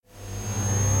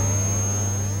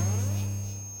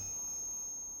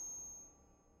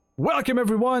Welcome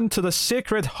everyone to the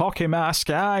Sacred Hockey Mask.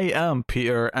 I am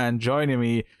Peter, and joining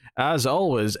me, as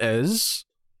always, is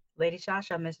Lady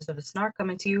Shasha, Mistress of the Snark,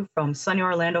 coming to you from sunny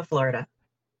Orlando, Florida.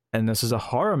 and this is a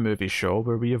horror movie show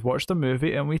where we have watched a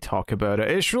movie and we talk about it.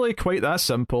 It's really quite that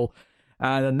simple.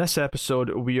 And in this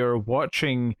episode, we are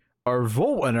watching our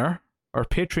vote winner, our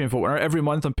Patreon vote winner, every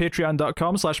month on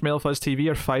patreon.com/MailFuzzTV.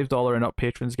 Our $5 and up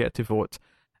patrons get to vote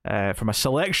from a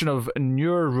selection of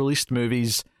newer released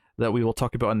movies that we will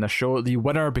talk about on this show. The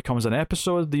winner becomes an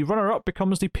episode. The runner-up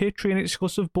becomes the Patreon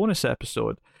exclusive bonus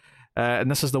episode. And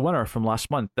this is the winner from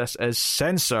last month. This is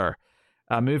Censor,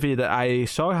 a movie that I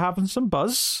saw having some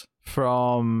buzz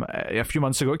from a few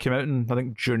months ago. It came out in, I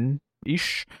think,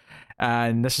 June-ish.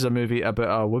 And this is a movie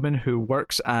about a woman who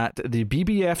works at the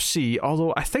BBFC,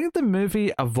 although I think the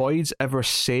movie avoids ever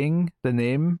saying the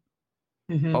name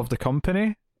of the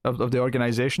company, of the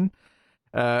organization.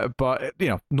 But, you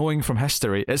know, knowing from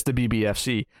history, it's the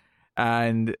BBFC.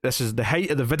 And this is the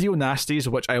height of the video nasties,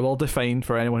 which I will define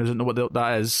for anyone who doesn't know what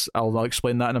that is. I'll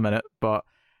explain that in a minute. But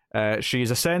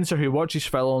she's a censor who watches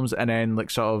films and then like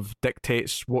sort of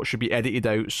dictates what should be edited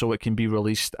out so it can be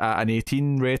released at an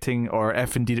 18 rating, or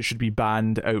if indeed it should be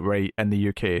banned outright in the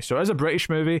UK. So it is a British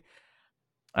movie,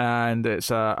 and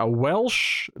it's a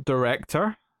Welsh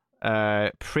director,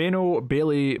 Prano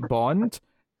Bailey Bond.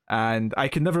 And I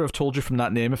could never have told you from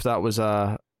that name if that was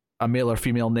a male or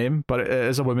female name, but it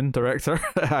is a woman director.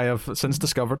 I have since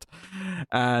discovered.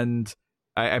 And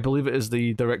I believe it is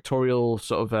the directorial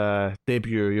sort of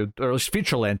debut, or at least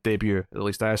feature-length debut. At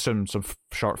least I assume some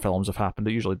short films have happened.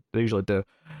 They usually do.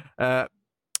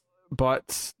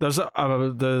 But there's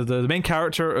the main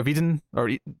character of Eden, or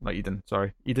not Eden,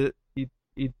 sorry, Enid.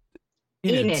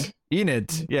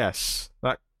 Yes,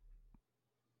 that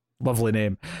lovely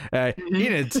name.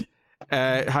 Enid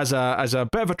has a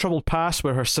bit of a troubled past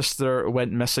where her sister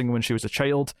went missing when she was a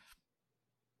child,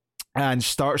 and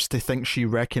starts to think she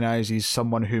recognizes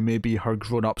someone who may be her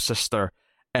grown-up sister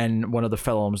in one of the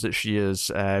films that she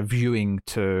is viewing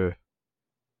to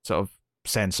sort of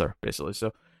censor, basically.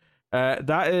 So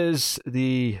that is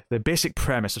the basic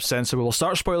premise of Censor. We will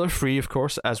start spoiler-free, of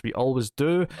course, as we always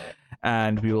do,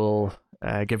 and we will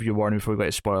give you a warning before we go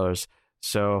to spoilers.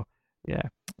 So yeah,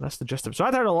 that's the gist of it. So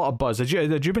I'd heard a lot of buzz. Had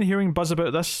you been hearing buzz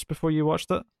about this before you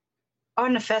watched it?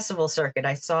 On the festival circuit,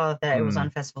 I saw that it was on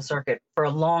festival circuit for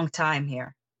a long time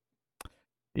here.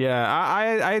 Yeah,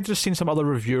 I had just seen some other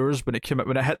reviewers when it came out,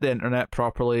 when it hit the internet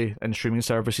properly in streaming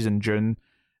services in June.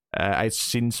 I'd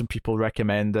seen some people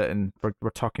recommend it, and we're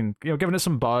talking, giving it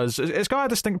some buzz. It's got a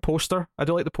distinct poster. I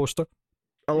do like the poster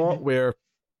a lot, where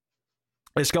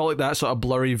it's got like that sort of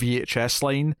blurry VHS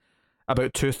line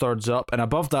about 2/3 up, and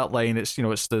above that line, it's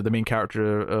it's the main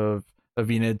character of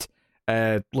Enid,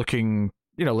 looking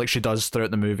like she does throughout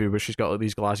the movie, where she's got like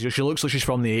these glasses. She looks like she's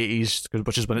from the 80s,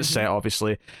 which is when it's set,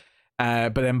 obviously.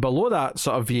 But then below that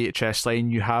sort of VHS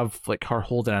line, you have like her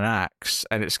holding an axe,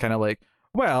 and it's kind of like,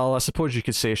 well, I suppose you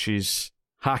could say she's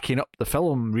hacking up the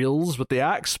film reels with the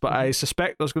axe, but I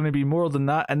suspect there's going to be more than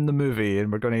that in the movie, and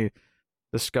we're going to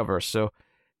discover. So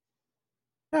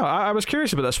no, I was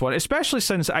curious about this one, especially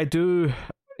since I do,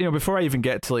 before I even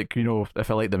get to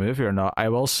if I like the movie or not, I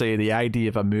will say the idea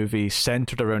of a movie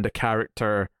centered around a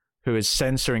character who is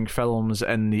censoring films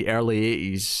in the early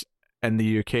 80s in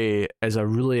the UK is a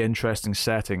really interesting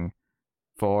setting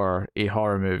for a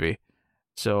horror movie.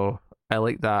 So I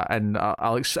like that, and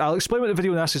I'll explain what the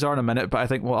video nasties are in a minute, but I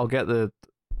think I'll get the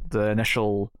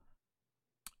initial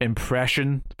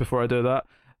impression before I do that.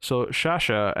 So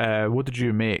Shasha, what did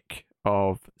you make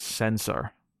of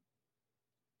Censor?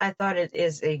 I thought it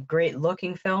is a great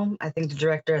looking film. I think the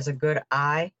director has a good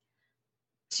eye.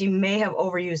 She may have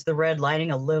overused the red lighting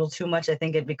a little too much. I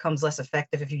think it becomes less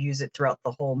effective if you use it throughout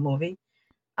the whole movie.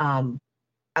 I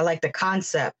like the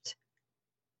concept,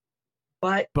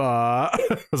 but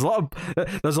there's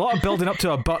a lot of building up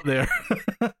to a but there.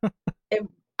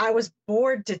 I was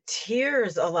bored to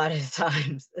tears a lot of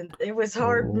times, and it was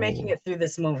hard making it through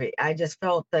this movie. I just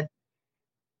felt that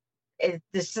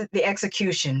the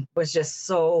execution was just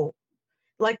so,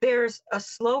 like, there's a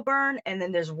slow burn and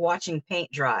then there's watching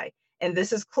paint dry, and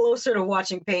this is closer to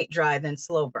watching paint dry than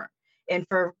slow burn. And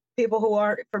for people who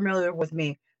aren't familiar with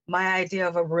me, my idea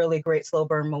of a really great slow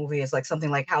burn movie is like something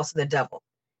like House of the Devil,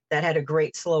 that had a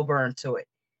great slow burn to it.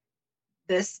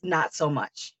 This, not so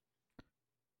much.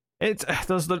 I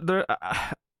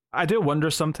do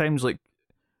wonder sometimes, like,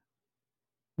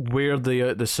 where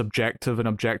the subjective and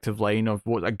objective line of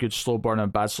what a good slow burn and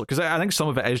a bad slow, because I think some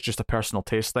of it is just a personal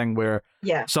taste thing where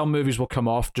Yeah. some movies will come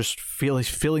off just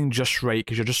feeling just right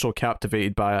because you're just so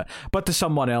captivated by it, but to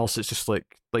someone else it's just like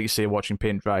you say, watching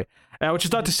paint dry. Which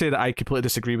is not to say that I completely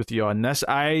disagree with you on this.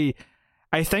 I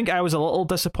think I was a little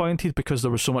disappointed because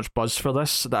there was so much buzz for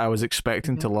this that I was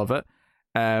expecting to love it.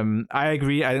 I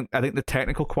agree. I think the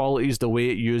technical qualities, the way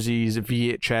it uses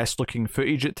VHS looking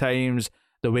footage at times,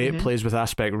 the way it plays with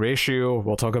aspect ratio.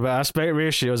 We'll talk about aspect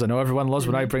ratios. I know everyone loves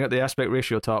when I bring up the aspect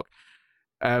ratio talk.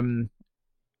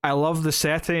 I love the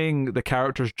setting, the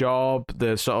character's job,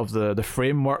 the sort of the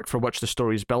framework for which the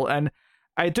story's built in.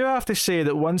 I do have to say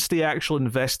that once the actual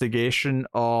investigation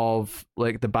of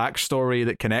like the backstory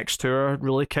that connects to her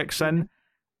really kicks in,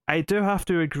 I do have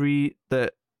to agree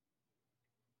that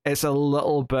it's a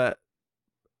little bit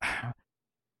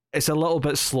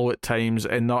slow at times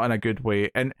and not in a good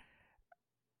way. And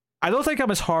I don't think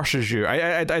I'm as harsh as you.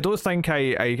 I don't think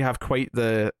I have quite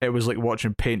the it was like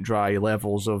watching paint dry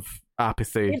levels of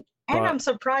apathy. And I'm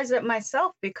surprised at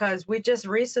myself because we just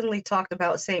recently talked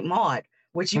about Saint Maud,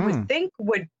 which you would think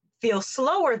would feel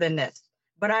slower than this.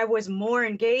 But I was more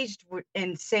engaged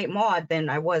in Saint Maud than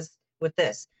I was with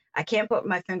this. I can't put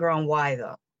my finger on why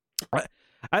though.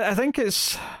 I think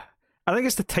it's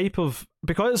the type of,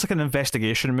 because it's like an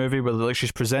investigation movie where like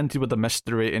she's presented with a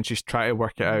mystery and she's trying to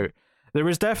work it out. There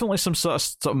was definitely some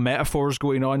sort of metaphors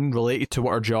going on related to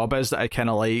what her job is that I kind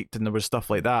of liked, and there was stuff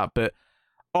like that. But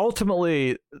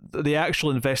ultimately, the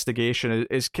actual investigation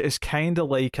is kind of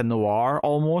like a noir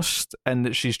almost, and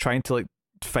that she's trying to like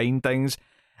find things.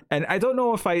 And I don't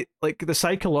know if I like the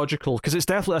psychological, because it's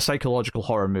definitely a psychological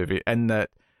horror movie, in that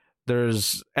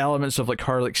there's elements of like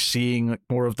her like seeing like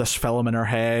more of this film in her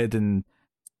head and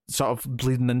sort of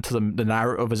bleeding into the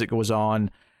narrative as it goes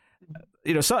on.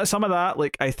 You know, some of that,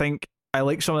 like, I think I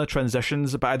like some of the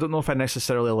transitions, but I don't know if I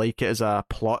necessarily like it as a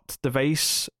plot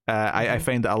device. I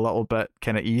find it a little bit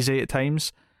kind of easy at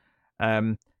times.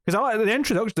 Because the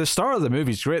introduction, the start of the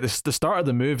movie is great. The start of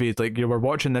the movie is like, you know, we're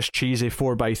watching this cheesy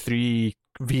 4:3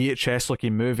 VHS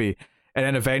looking movie, and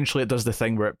then eventually it does the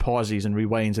thing where it pauses and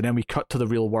rewinds, and then we cut to the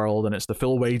real world, and it's the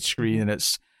full widescreen, and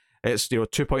it's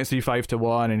 2.35 to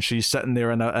 1, and she's sitting there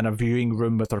in a viewing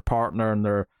room with her partner, and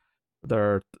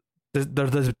they're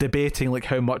debating like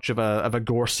how much of a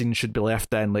gore scene should be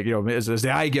left in, like, you know, is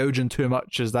the eye gouging too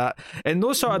much, is that, and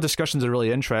those sort of discussions are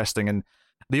really interesting. And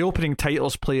the opening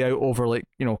titles play out over like,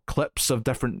 you know, clips of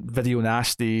different video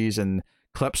nasties and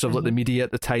clips of like the media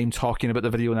at the time talking about the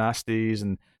video nasties,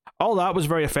 and all that was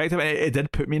very effective. It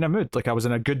did put me in a mood, like I was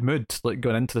in a good mood like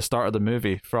going into the start of the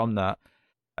movie from that.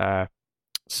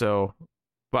 So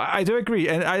but I do agree,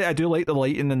 and I do like the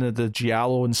lighting and the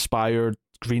giallo inspired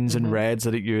greens and reds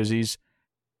that it uses.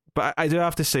 But I do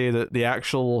have to say that the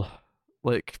actual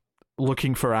like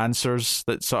looking for answers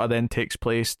that sort of then takes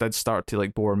place did start to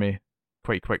like bore me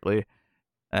quite quickly.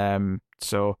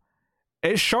 So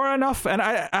it's short enough, and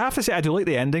I have to say I do like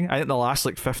the ending. I think the last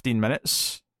like 15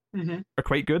 minutes are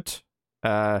quite good.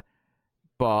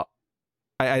 But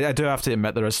I do have to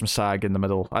admit there is some sag in the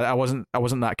middle. I wasn't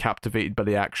that captivated by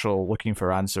the actual looking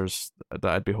for answers that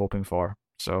I'd be hoping for.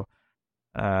 So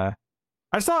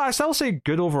I still say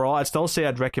good overall. I'd still say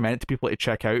I'd recommend it to people to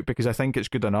check out, because I think it's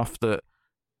good enough that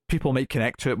people might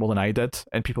connect to it more than I did,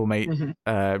 and people might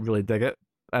really dig it.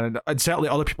 And certainly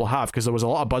other people have, because there was a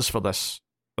lot of buzz for this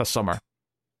summer.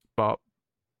 But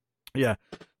yeah,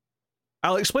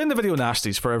 I'll explain the video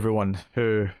nasties for everyone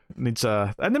who needs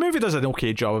and the movie does an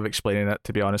okay job of explaining it,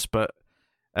 to be honest. But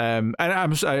and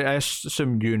I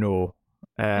assume you know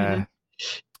a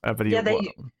video. Yeah,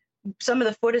 some of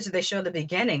the footage that they showed at the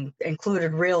beginning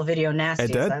included real video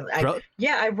nasties. It did?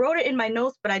 I wrote it in my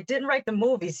notes, but I didn't write the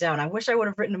movies down. I wish I would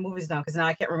have written the movies down, because now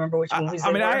I can't remember which movies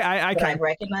they were. I can't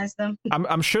recognize them.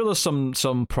 I'm sure there's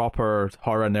some proper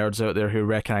horror nerds out there who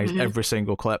recognize every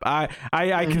single clip. I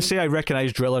can say I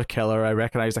recognize Driller Killer. I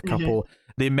recognized a couple.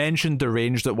 They mentioned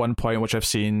Deranged at one point, which I've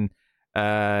seen.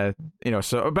 You know,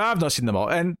 so, but I've not seen them all.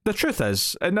 And the truth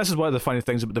is, and this is one of the funny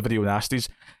things about the video nasties,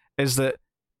 is that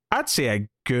I'd say a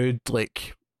good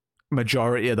like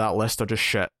majority of that list are just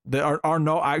shit. They are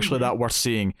not actually that worth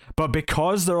seeing. But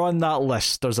because they're on that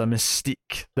list, there's a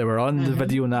mystique. They were on the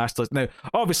video nasty list. Now,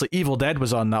 obviously, Evil Dead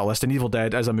was on that list, and Evil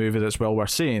Dead is a movie that's well worth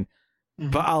seeing.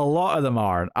 But a lot of them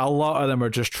aren't. A lot of them are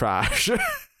just trash.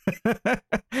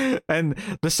 And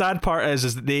the sad part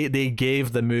is that they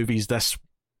gave the movies this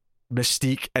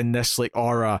mystique and this like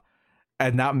aura,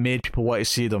 and that made people want to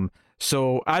see them.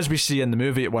 So as we see in the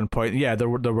movie at one point, yeah, there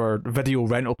were video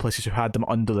rental places who had them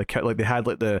under the like they had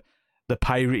like the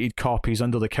pirated copies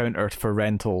under the counter for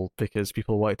rental because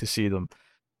people wanted to see them.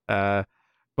 But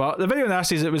But the Video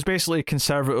Nasties, it was basically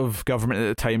conservative government at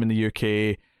the time in the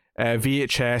UK.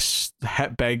 VHS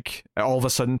hit big. All of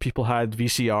a sudden, people had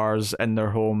VCRs in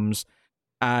their homes,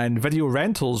 and video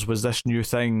rentals was this new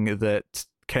thing that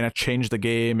kind of changed the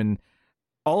game. And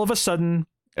all of a sudden,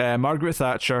 Margaret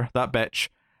Thatcher, that bitch,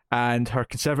 and her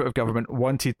conservative government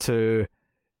wanted to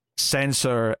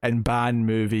censor and ban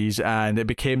movies, and it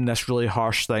became this really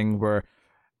harsh thing where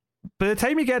by the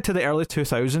time you get to the early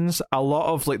 2000s, a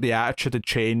lot of like the attitude had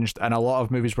changed, and a lot of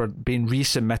movies were being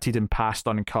resubmitted and passed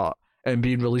uncut and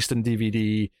being released in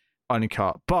DVD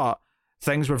uncut. But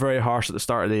things were very harsh at the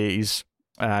start of the 80s,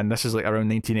 and this is like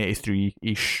around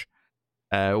 1983-ish,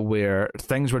 where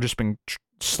things were just being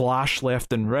slashed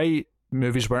left and right.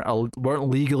 Movies weren't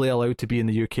legally allowed to be in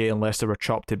the UK unless they were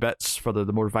chopped to bits for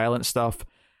the more violent stuff.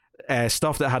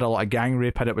 Stuff that had a lot of gang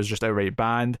rape in it was just outright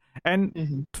banned.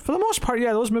 And for the most part,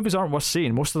 yeah, those movies aren't worth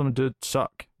seeing. Most of them do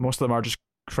suck. Most of them are just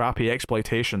crappy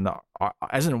exploitation that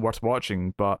isn't worth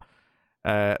watching, but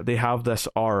they have this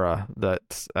aura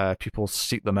that people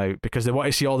seek them out because they want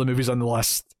to see all the movies on the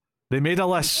list. They made a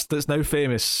list that's now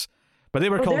famous, but they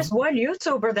were called... There's one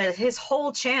YouTuber that his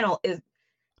whole channel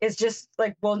is just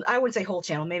like, well, I wouldn't say whole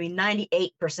channel, maybe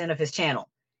 98% of his channel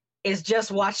is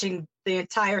just watching the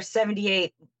entire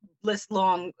 78 list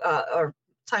long or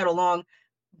title long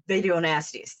Video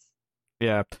Nasties.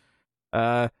 Yeah.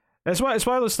 It's one of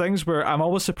those things where I'm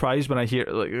always surprised when I hear,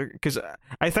 like, because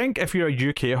I think if you're a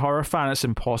UK horror fan, it's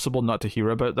impossible not to hear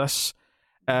about this.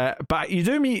 But you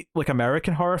do meet like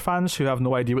American horror fans who have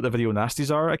no idea what the Video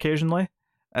Nasties are occasionally.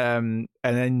 And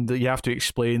then you have to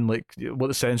explain like what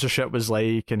the censorship was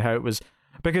like and how it was,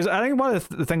 because I think one of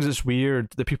the things that's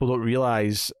weird that people don't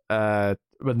realize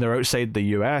when they're outside the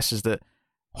US is that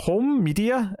home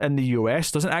media in the US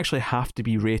doesn't actually have to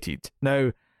be rated.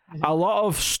 Now, a lot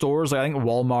of stores, like I think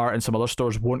Walmart and some other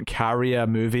stores, won't carry a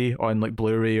movie on like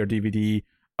Blu-ray or DVD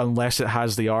unless it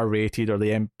has the R rated or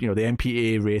the the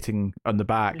MPA rating on the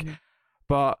back.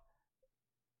 But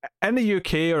in the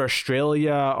UK or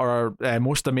Australia or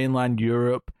most of mainland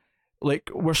Europe, like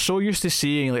we're so used to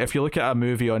seeing, like if you look at a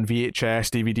movie on VHS,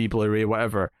 DVD, Blu-ray,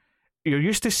 whatever, you're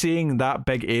used to seeing that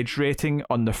big age rating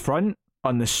on the front,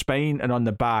 on the spine, and on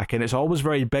the back, and it's always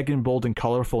very big and bold and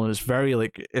colorful, and it's very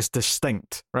like it's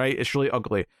distinct, right? It's really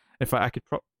ugly. In fact, I could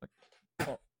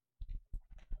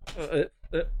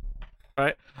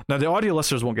right now the audio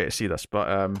listeners won't get to see this,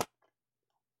 but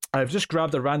I've just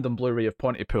grabbed a random Blu-ray of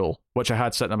Pontypool, which I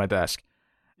had sitting on my desk,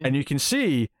 and you can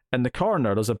see in the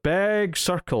corner there's a big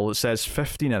circle that says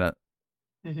 15 in it,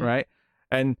 right?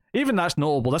 And even that's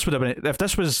notable. This would have been, if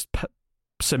this was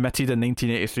submitted in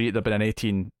 1983, it'd have been an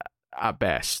 18 at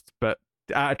best, but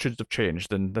the attitudes have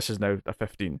changed and this is now a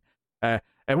 15. And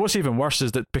what's even worse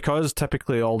is that because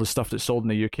typically all the stuff that's sold in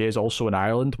the UK is also in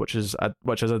Ireland, which is a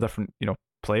different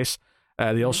place,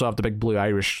 they also have the big blue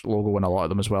Irish logo in a lot of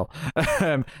them as well.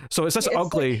 So it's this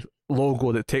ugly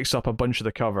logo that takes up a bunch of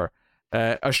the cover.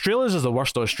 Australia's is the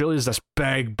worst though. Australia's this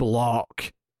big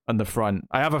block on the front.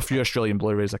 I have a few Australian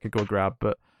Blu-rays I could go grab,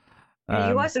 but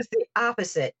the US is the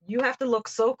opposite. You have to look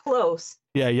so close.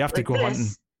 Yeah, you have to go hunting.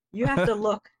 You have to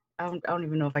look. I don't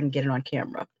even know if I can get it on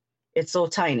camera. It's so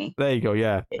tiny. There you go.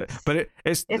 Yeah, but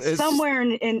it's somewhere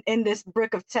in this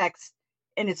brick of text,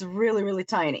 and it's really, really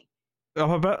tiny. Up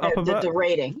a bit. The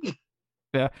rating.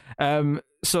 Yeah.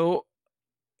 So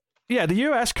yeah, the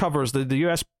US covers the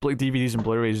US like DVDs and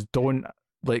Blu-rays don't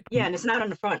like. Yeah, and it's not on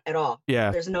the front at all.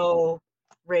 Yeah. There's no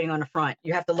rating on the front.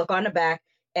 You have to look on the back,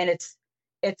 and it's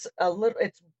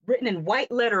written in white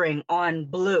lettering on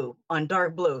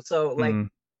dark blue. So like.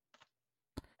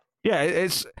 Yeah,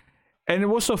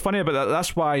 and what's so funny about that,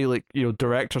 that's why, like,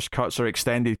 director's cuts or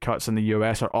extended cuts in the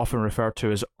US are often referred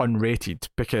to as unrated,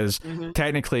 because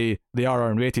technically they are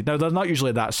unrated. Now, they're not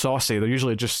usually that saucy, they're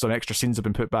usually just some extra scenes have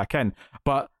been put back in,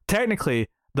 but technically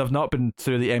they've not been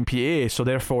through the MPA, so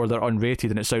therefore they're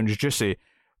unrated and it sounds juicy.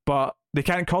 But they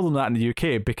can't call them that in the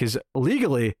UK, because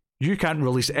legally you can't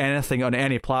release anything on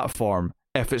any platform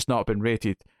if it's not been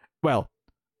rated. Well,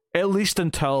 at least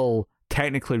until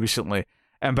technically recently.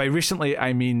 And by recently,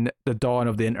 I mean the dawn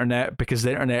of the internet, because the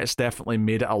internet's definitely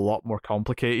made it a lot more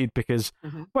complicated because,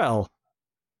 well,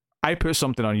 I put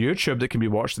something on YouTube that can be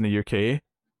watched in the UK.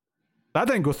 That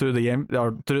didn't go through the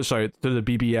through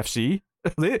the BBFC.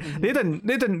 They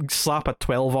didn't slap a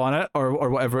 12 on it or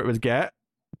whatever it would get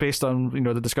based on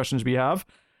the discussions we have.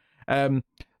 So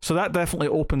that definitely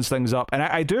opens things up, and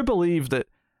I do believe that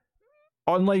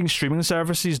online streaming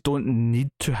services don't need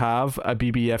to have a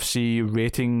BBFC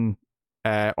rating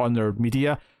on their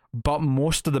media, but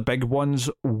most of the big ones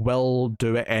will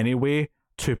do it anyway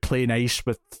to play nice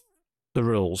with the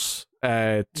rules.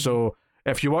 So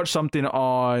if you watch something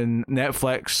on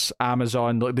Netflix,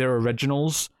 Amazon, like their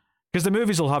originals, because the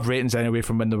movies will have ratings anyway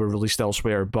from when they were released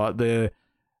elsewhere, but the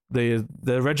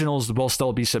originals will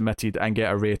still be submitted and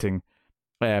get a rating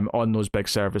on those big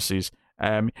services.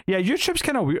 Yeah, YouTube's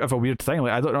kind of a weird thing.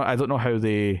 Like, I don't know how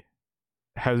they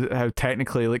how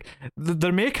technically, like,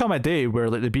 there may come a day where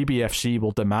like the BBFC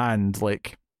will demand,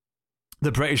 like,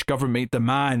 the British government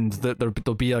demand that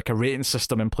there'll be like a rating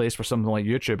system in place for something like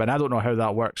YouTube, and I don't know how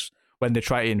that works when they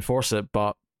try to enforce it,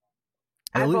 but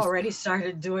I've already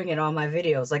started doing it on my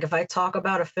videos. Like, if I talk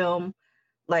about a film,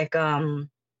 like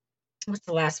what's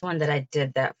the last one that I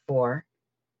did that for?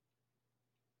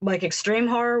 Like Extreme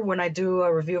Horror, when I do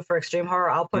a review for Extreme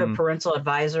Horror, I'll put a parental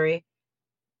advisory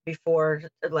before,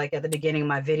 like, at the beginning of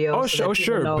my video. Oh,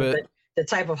 sure, but that the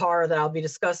type of horror that I'll be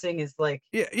discussing is like...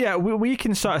 Yeah, we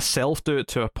can sort of self-do it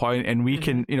to a point, and we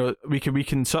can, you know, we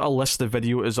can sort of list the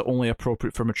video as only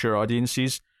appropriate for mature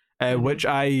audiences, which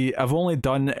I've only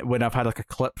done when I've had like a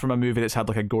clip from a movie that's had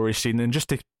like a gory scene, and just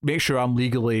to make sure I'm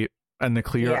legally in the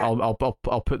clear,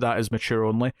 I'll put that as mature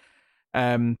only.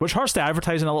 Which hurts the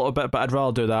advertising a little bit, but I'd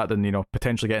rather do that than, you know,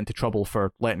 potentially get into trouble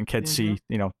for letting kids see,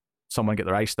 you know, someone get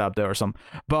their eye stabbed out or something.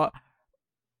 But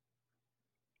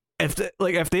if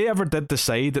they ever did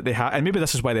decide that they have, and maybe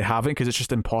this is why they haven't, because it's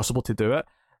just impossible to do it,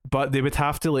 but they would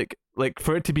have to like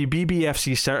for it to be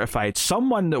BBFC certified,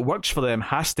 someone that works for them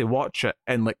has to watch it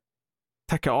and like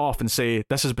tick it off and say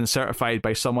this has been certified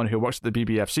by someone who works at the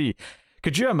BBFC.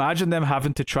 Could you imagine them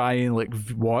having to try and like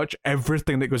watch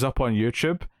everything that goes up on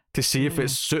YouTube to see if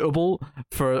it's suitable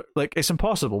for, like, it's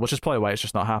impossible, which is probably why it's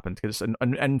just not happened, because it's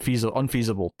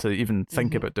unfeasible to even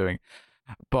think about doing.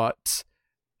 But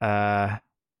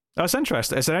that's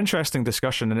interesting. It's an interesting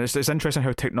discussion, and it's interesting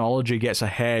how technology gets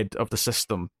ahead of the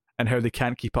system and how they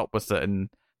can't keep up with it, and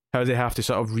how they have to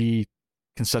sort of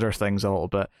reconsider things a little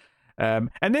bit. And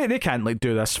they can't like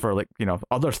do this for, like, you know,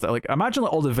 other like, imagine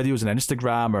like all the videos on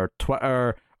Instagram or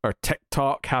Twitter or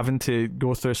TikTok having to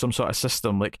go through some sort of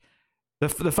system. Like,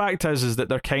 the fact is that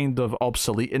they're kind of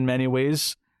obsolete in many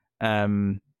ways,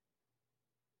 and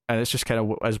it's just kind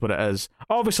of is what it is.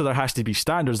 Obviously, there has to be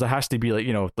standards. There has to be, like,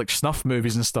 you know, like snuff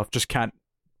movies and stuff just can't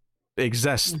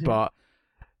exist. But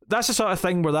that's the sort of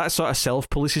thing where that sort of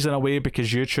self-polices in a way,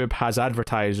 because YouTube has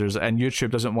advertisers, and YouTube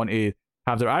doesn't want to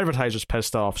have their advertisers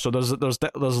pissed off. So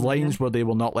there's lines where they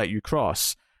will not let you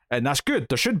cross, and that's good.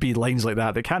 There should be lines like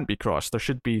that can't be crossed. There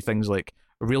should be things like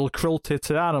real cruelty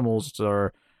to animals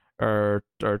or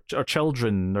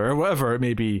children or whatever it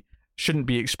may be shouldn't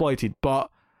be exploited. But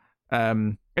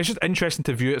it's just interesting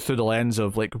to view it through the lens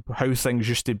of like how things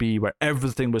used to be, where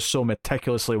everything was so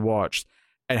meticulously watched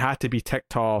and had to be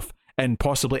ticked off and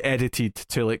possibly edited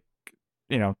to, like,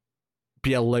 you know,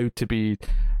 be allowed to be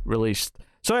released.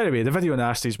 So anyway, the Video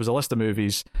Nasties was a list of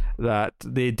movies that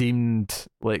they deemed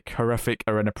like horrific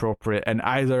or inappropriate, and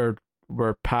either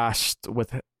were passed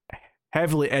with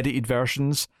heavily edited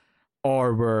versions,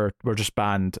 or were just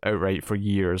banned outright for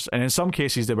years. And in some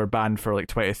cases, they were banned for like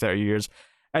 20, 30 years.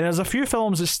 And there's a few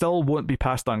films that still won't be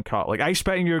passed uncut. Like I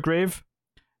Spit in Your Grave,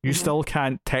 you still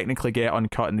can't technically get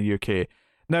uncut in the UK.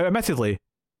 Now, admittedly,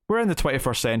 we're in the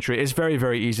 21st century. It's very,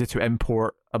 very easy to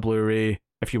import a Blu-ray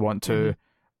if you want to,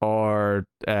 or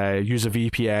use a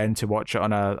VPN to watch it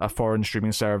on a foreign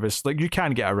streaming service. Like, you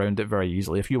can get around it very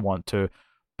easily if you want to.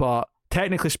 But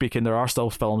technically speaking, there are still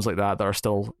films like that are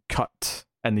still cut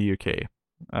in the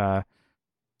UK.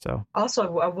 So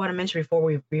also, I want to mention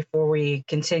before we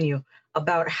continue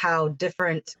about how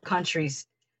different countries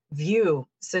view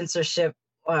censorship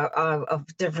of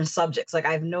different subjects. Like,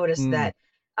 I've noticed that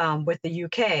with the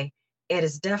UK, it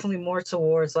is definitely more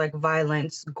towards like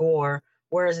violence, gore,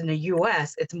 whereas in the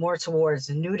US, it's more towards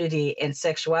nudity and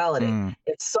sexuality.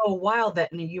 It's so wild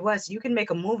that in the US, you can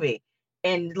make a movie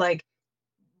and like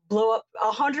blow up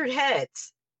 100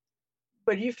 heads,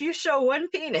 but if you show one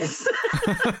penis,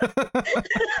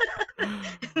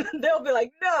 they'll be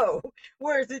like, no.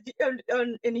 Whereas in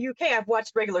the UK, I've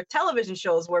watched regular television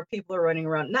shows where people are running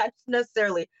around, not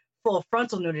necessarily full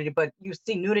frontal nudity, but you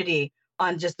see nudity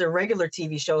on just the regular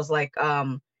TV shows like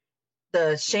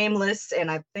the Shameless, and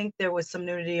I think there was some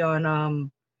nudity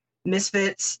on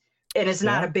Misfits, and it's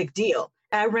not a big deal.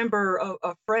 I remember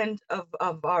a friend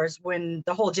of ours when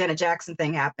the whole Janet Jackson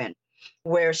thing happened,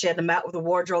 where she had the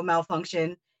wardrobe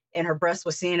malfunction and her breast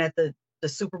was seen at the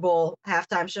Super Bowl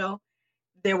halftime show.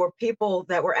 There were people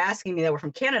that were asking me that were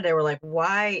from Canada. They were like,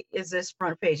 why is this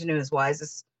front page news? Why is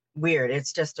this weird?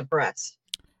 It's just a breast.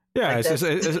 Yeah, like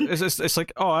it's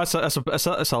like, oh, it's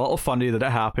a little funny that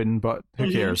it happened, but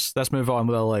who cares? Let's move on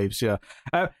with our lives. Yeah.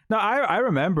 Now I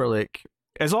remember, like,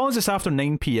 as long as it's after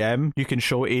 9 p.m., you can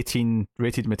show 18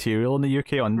 rated material in the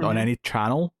UK on any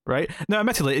channel, right? Now,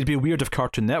 admittedly, it'd be weird if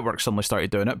Cartoon Network suddenly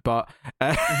started doing it, but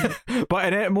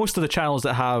but in most of the channels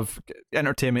that have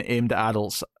entertainment aimed at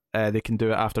adults, they can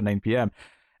do it after 9 p.m.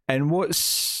 And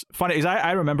what's funny is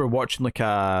I remember watching like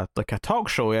a talk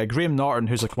show. Graham Norton,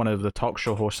 who's like one of the talk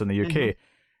show hosts in the UK,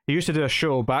 he used to do a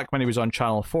show back when he was on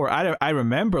Channel 4. I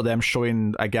remember them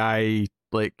showing a guy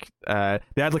like they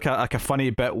had like a funny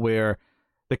bit where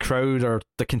the crowd or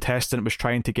the contestant was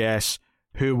trying to guess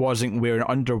who wasn't wearing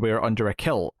underwear under a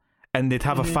kilt, and they'd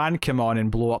have a fan come on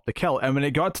and blow up the kilt, and when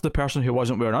it got to the person who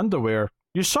wasn't wearing underwear,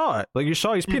 you saw it, like you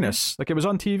saw his penis, like it was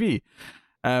on TV.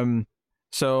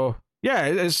 So yeah,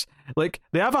 it's like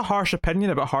they have a harsh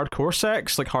opinion about hardcore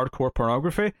sex, like hardcore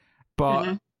pornography,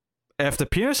 but if the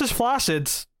penis is flaccid,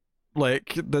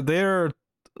 like they're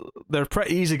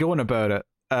pretty easy going about it.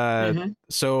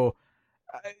 So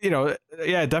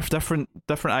yeah, different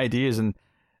ideas, and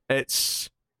it's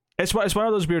one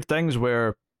of those weird things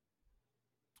where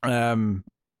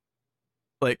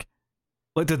like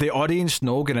did the audience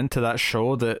know going into that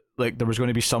show that like there was going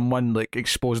to be someone like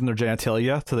exposing their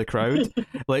genitalia to the crowd?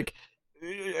 Like,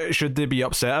 should they be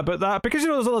upset about that? Because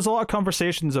there's a lot of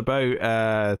conversations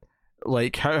about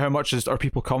like how much are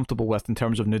people comfortable with in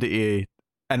terms of nudity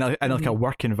and like a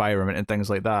work environment and things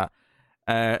like that.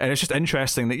 And it's just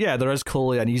interesting that there is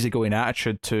clearly an easygoing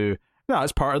attitude to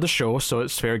it's part of the show, so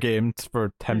it's fair game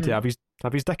for him to have his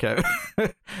dick out.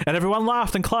 And everyone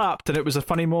laughed and clapped, and it was a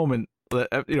funny moment that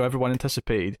everyone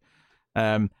anticipated.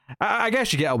 I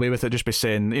guess you get away with it just by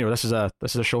saying this is a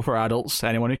show for adults.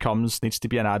 Anyone who comes needs to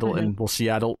be an adult, and we'll see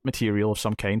adult material of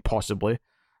some kind, possibly.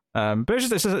 But it's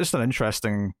just an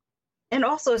interesting and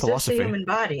also it's philosophy. Just the human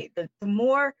body. The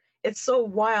more it's so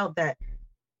wild that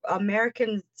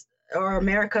America's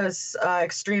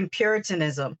extreme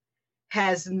puritanism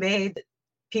has made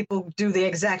people do the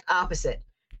exact opposite,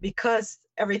 because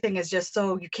everything is just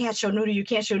so you can't show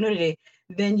nudity.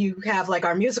 Then you have like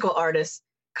our musical artists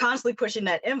constantly pushing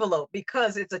that envelope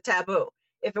because it's a taboo.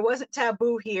 If it wasn't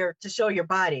taboo here to show your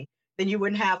body, then you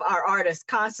wouldn't have our artists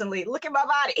constantly look at my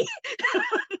body.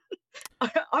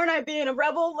 Aren't I being a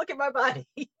rebel? Look at my body.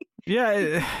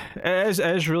 Yeah, it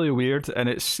is really weird, and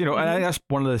it's and I think that's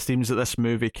one of the themes that this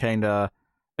movie kind of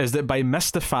is, that by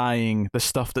mystifying the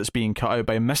stuff that's being cut out,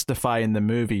 by mystifying the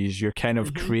movies, you're kind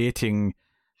of creating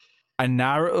a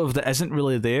narrative that isn't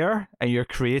really there, and you're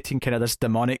creating kind of this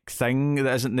demonic thing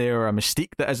that isn't there, or a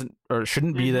mystique that isn't or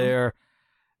shouldn't be there.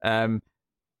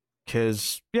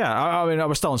 Because I mean, I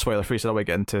was still on spoiler free, so I don't want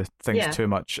to get into things too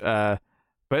much.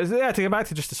 But yeah, to get back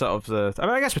to just the sort of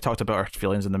I guess we talked about our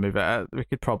feelings in the movie. We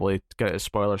could probably get into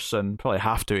spoilers soon. Probably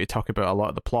have to talk about a lot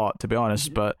of the plot, to be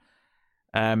honest. But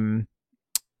the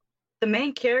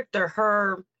main character,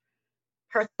 her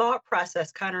thought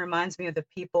process kind of reminds me of the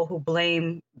people who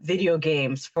blame video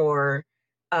games for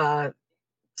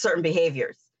certain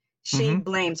behaviors. She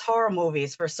blames horror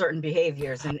movies for certain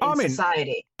behaviors in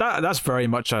society. That's very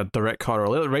much a direct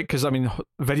correlate, right? Because, I mean,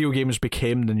 video games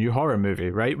became the new horror movie,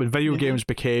 right? When video games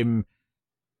became...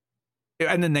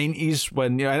 In the 90s,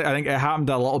 when I think it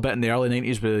happened a little bit in the early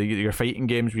 90s with your fighting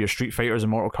games, with your Street Fighters and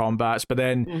Mortal Kombats, but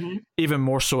then even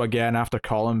more so again after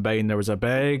Columbine, there was a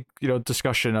big,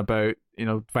 discussion about,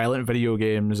 violent video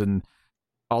games and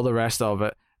all the rest of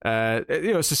it.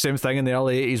 It's the same thing in the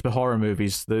early 80s with horror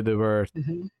movies. They were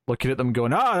looking at them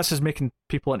going, this is making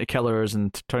people into killers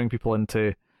and turning people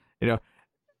into,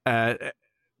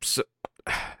 so,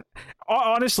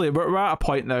 honestly, we're at a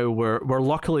point now where we're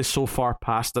luckily so far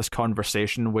past this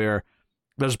conversation where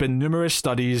there's been numerous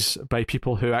studies by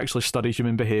people who actually study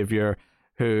human behavior,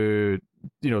 who,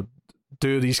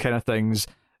 do these kind of things,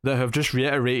 that have just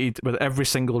reiterated with every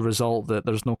single result that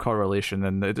there's no correlation,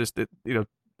 and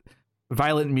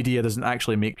violent media doesn't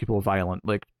actually make people violent.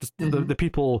 Like the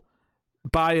people,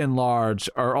 by and large,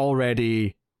 are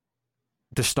already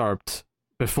disturbed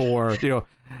before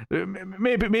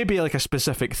maybe like a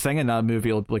specific thing in that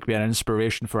movie will like be an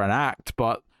inspiration for an act,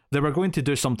 but they were going to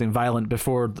do something violent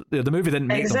before the movie didn't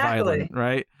make them violent,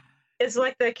 right? It's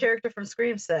like that character from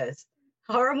Scream says,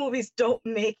 horror movies don't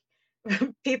make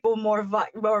people more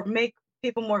make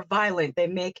people more violent. They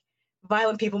make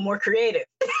violent people more creative.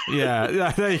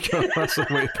 yeah, there you go. That's the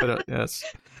way to put it. Yes.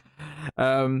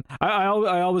 I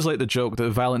always like the joke that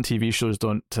violent TV shows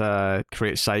don't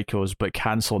create psychos, but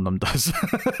canceling them does.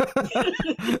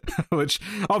 Which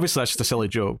obviously that's just a silly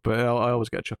joke, but I always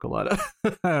get a chuckle at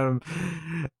it.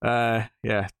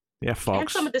 Yeah, Fox. And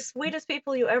some of the sweetest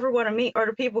people you ever want to meet are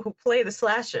the people who play the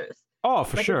slashers. Oh,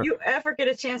 for sure. If you ever get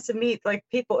a chance to meet like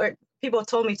people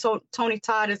told me Tony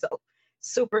Todd is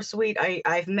super sweet.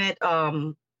 I've met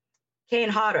Kane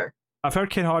Hodder. I've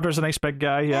heard Kane Hodder's a nice big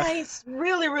guy. Yeah, He's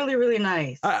really, really, really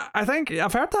nice. I think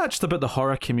I've heard that just about the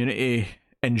horror community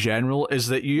in general, is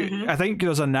that I think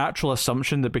there's a natural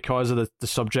assumption that because of the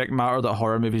subject matter that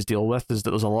horror movies deal with, is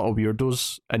that there's a lot of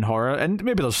weirdos in horror, and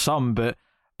maybe there's some, but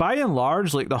by and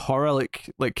large, like the horror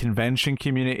like convention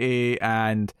community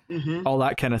and all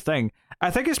that kind of thing, I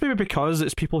think it's maybe because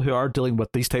it's people who are dealing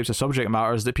with these types of subject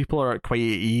matters that people are quite at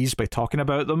ease by talking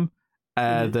about them.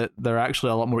 That they're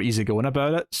actually a lot more easygoing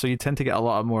about it, so you tend to get a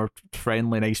lot of more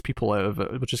friendly, nice people out of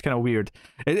it, which is kind of weird.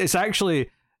 It's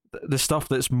actually the stuff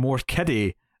that's more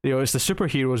kiddie. You know, it's the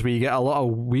superheroes where you get a lot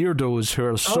of weirdos who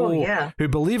are who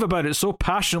believe about it so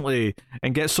passionately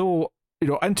and get so, you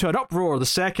know, into an uproar the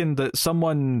second that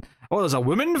someone, there's a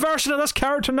woman version of this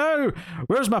character now.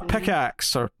 Where's my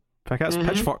pickaxe or pickaxe?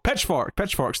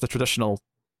 Pitchfork's the traditional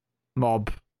mob.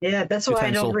 Yeah, that's why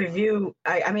I don't review.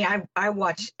 I mean, I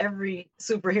watch every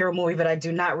superhero movie, but I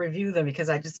do not review them because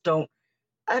I just don't.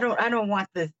 I don't want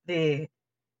the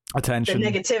attention, the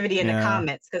negativity in the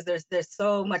comments, because there's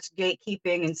so much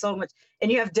gatekeeping and so much,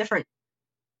 and you have different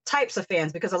types of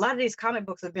fans because a lot of these comic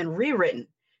books have been rewritten.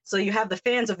 So you have the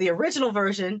fans of the original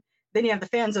version, then you have the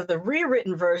fans of the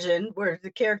rewritten version where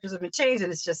the characters have been changed,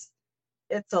 and it's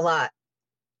a lot.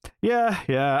 Yeah.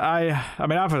 I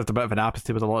mean, I've had a bit of an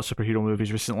apathy with a lot of superhero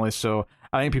movies recently, so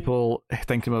I think people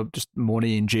think I'm just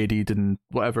moany and jaded and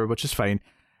whatever, which is fine.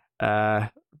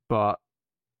 But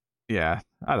yeah,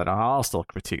 I don't know. I'll still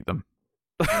critique them.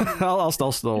 I'll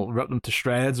still rip them to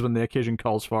shreds when the occasion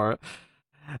calls for it.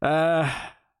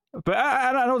 But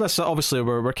I know this. Obviously,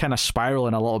 we're kind of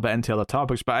spiraling a little bit into other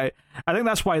topics, but I think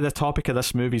that's why the topic of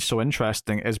this movie is so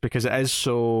interesting, is because it is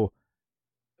so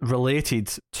related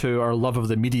to our love of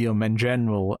the medium in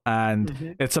general,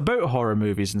 and it's about horror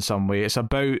movies in some way. It's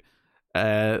about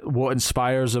what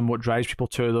inspires them, what drives people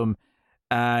to them,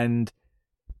 and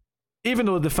even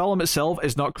though the film itself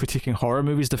is not critiquing horror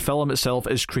movies, the film itself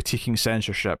is critiquing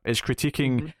censorship. It's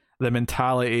critiquing the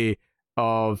mentality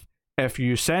of, if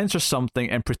you censor something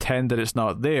and pretend that it's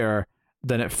not there,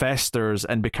 then it festers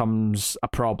and becomes a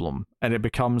problem, and it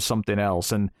becomes something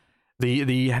else. And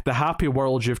the happy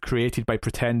world you've created by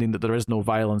pretending that there is no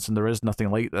violence and there is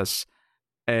nothing like this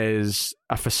is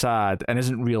a facade and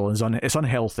isn't real. It's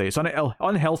unhealthy. It's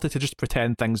unhealthy to just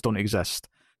pretend things don't exist.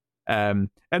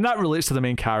 And that relates to the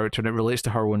main character, and it relates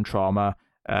to her own trauma.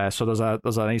 So there's a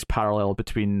nice parallel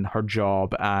between her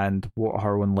job and what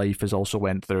her own life has also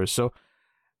went through. So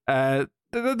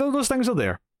those things are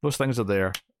there. Those things are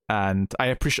there. And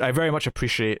I very much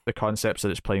appreciate the concepts that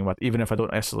it's playing with, even if I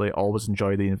don't necessarily always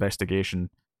enjoy the investigation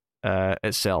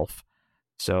itself.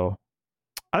 So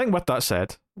I think with that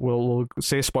said, we'll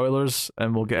say spoilers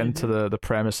and we'll get into the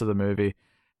premise of the movie.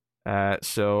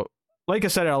 So, like I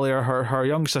said earlier, her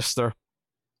young sister,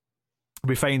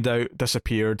 we find out,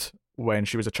 disappeared when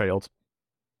she was a child.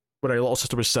 When her little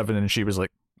sister was 7 and she was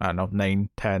like, I don't know, 9,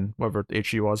 10, whatever age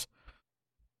she was.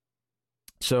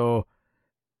 So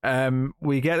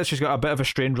we get that she's got a bit of a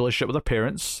strained relationship with her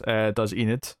parents, does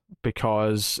Enid,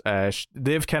 because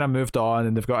they've kind of moved on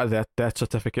and they've got a death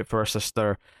certificate for her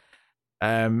sister.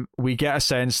 We get a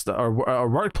sense that our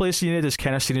workplace Enid is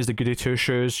kind of seen as the goody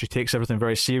two-shoes. She takes everything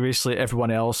very seriously. Everyone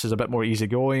else is a bit more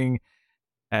easygoing.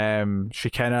 She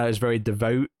kind of is very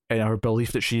devout in her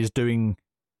belief that she is doing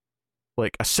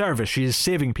like a service. She is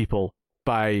saving people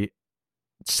by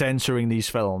censoring these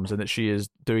films, and that she is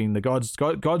doing the God's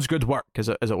good work, as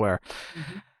it were.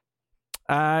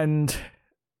 And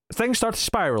things start to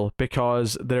spiral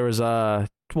because there is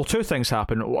two things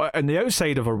happen. On the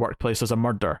outside of her workplace, there's a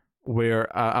murder where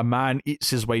a man eats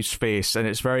his wife's face, and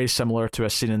it's very similar to a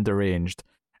scene in Deranged.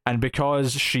 And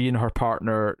because she and her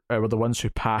partner were the ones who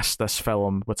passed this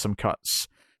film with some cuts,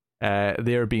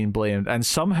 they're being blamed. And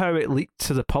somehow it leaked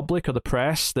to the public or the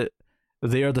press that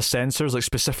they're the censors, like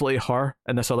specifically her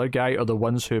and this other guy are the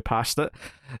ones who passed it.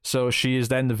 So she is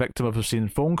then the victim of obscene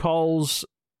phone calls,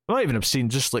 not even obscene,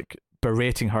 just like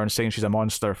berating her and saying she's a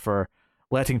monster for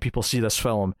letting people see this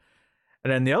film.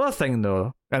 And then the other thing,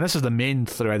 though, and this is the main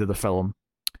thread of the film,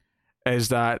 is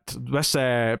that this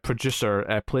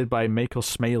producer, played by Michael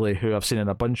Smiley, who I've seen in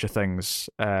a bunch of things,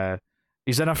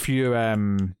 he's in a few...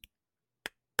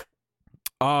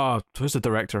 who's the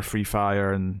director of Free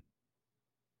Fire and...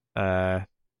 I'm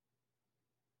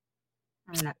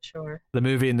not sure. The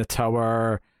movie In the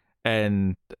Tower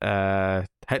and not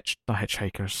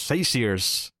Hitchhikers,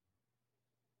 Sightseers.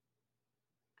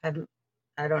 I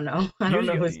don't know. I don't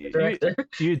know who's the director.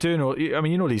 You do know. I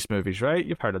mean, you know these movies, right?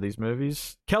 You've heard of these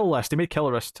movies. Kill List. He made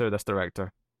Kill List too. This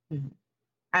director.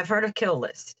 I've heard of Kill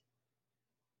List.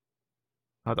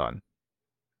 Hold on.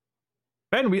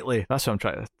 Ben Wheatley. That's what I'm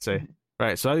trying to say.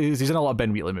 Right, so he's in a lot of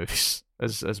Ben Wheatley movies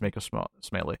as Michael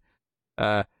Smiley.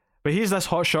 But he's this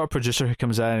hotshot producer who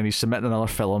comes in and he's submitting another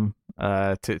film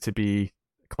to be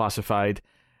classified.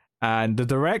 And the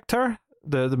director,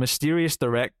 the mysterious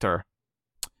director,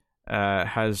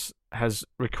 has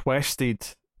requested,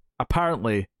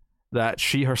 apparently, that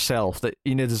she herself, that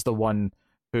Enid is the one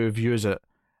who views it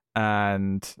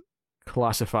and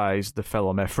classifies the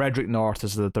film. Frederick North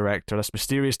is the director. This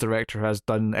mysterious director who has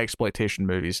done exploitation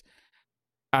movies.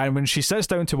 And when she sits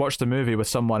down to watch the movie with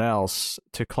someone else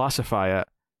to classify it,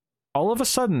 all of a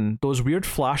sudden, those weird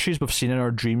flashes we've seen in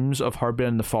our dreams of her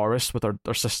being in the forest with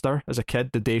her sister as a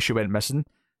kid the day she went missing,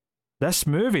 this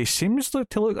movie seems to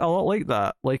look a lot like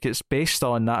that. Like it's based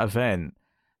on that event.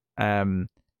 And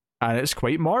it's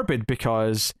quite morbid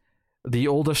because the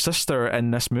older sister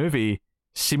in this movie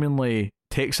seemingly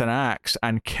takes an axe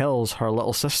and kills her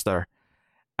little sister.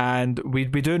 And we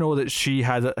do know that she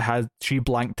she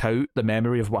blanked out the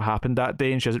memory of what happened that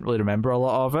day and she doesn't really remember a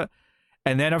lot of it.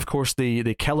 And then, of course,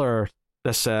 the killer,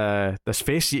 this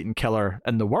face-eating killer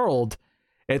in the world,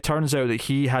 it turns out that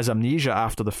he has amnesia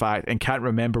after the fact and can't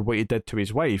remember what he did to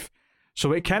his wife.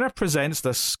 So it kind of presents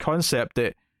this concept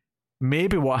that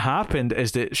maybe what happened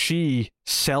is that she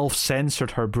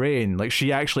self-censored her brain. Like,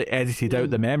 she actually edited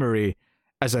out the memory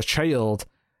as a child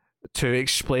to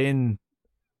explain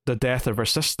the death of her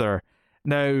sister.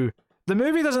 Now, the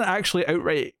movie doesn't actually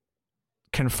outright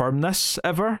confirm this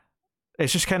ever.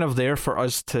 It's just kind of there for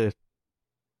us to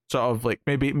sort of like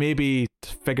maybe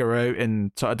figure out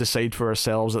and sort of decide for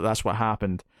ourselves that that's what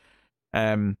happened.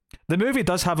 The movie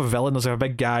does have a villain. There's a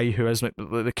big guy who is like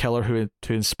the killer who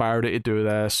inspired it to do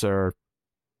this or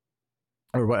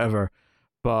whatever.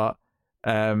 But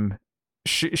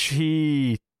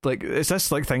she like, it's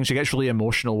this like thing. She gets really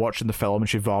emotional watching the film and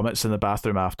she vomits in the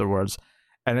bathroom afterwards.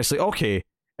 And it's like, okay.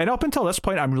 And up until this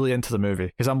point, I'm really into the movie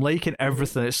because I'm liking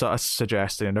everything it's sort of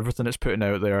suggesting and everything it's putting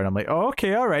out there. And I'm like, oh,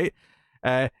 okay, all right.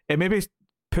 It maybe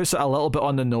puts it a little bit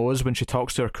on the nose when she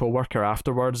talks to her coworker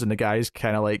afterwards, and the guy's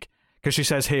kind of like, because she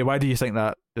says, "Hey, why do you think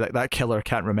that killer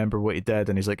can't remember what he did?"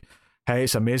 And he's like, "Hey,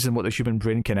 it's amazing what the human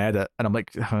brain can edit." And I'm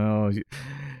like, "Oh,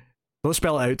 don't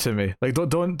spell it out to me. Like,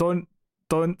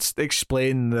 don't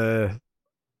explain the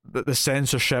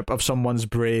censorship of someone's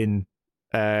brain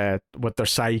with their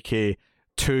psyche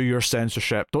to your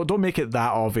censorship. Don't make it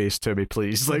that obvious to me,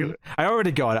 please." Like, I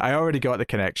already got it. I already got the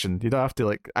connection. You don't have to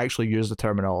like actually use the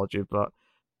terminology. But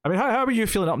I mean, how were you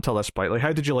feeling up until this point? Like,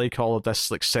 how did you like all of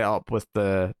this like setup with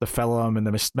the film and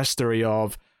the mystery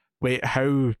of, wait,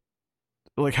 how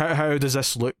does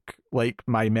this look like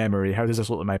my memory? How does this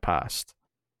look like my past?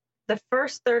 The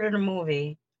first third of the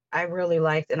movie I really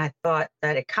liked, and I thought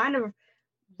that it kind of,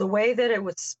 the way that it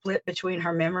was split between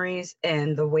her memories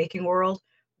and the waking world,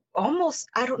 almost,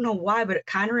 I don't know why, but it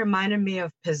kind of reminded me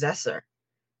of Possessor.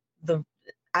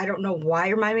 I don't know why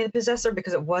it reminded me of Possessor,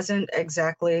 because it wasn't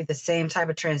exactly the same type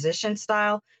of transition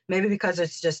style. Maybe because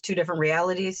it's just two different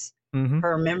realities,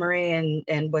 her memory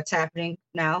and what's happening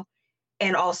now.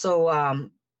 And also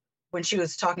when she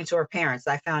was talking to her parents,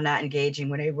 I found that engaging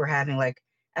when they were having, like,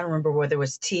 I don't remember whether it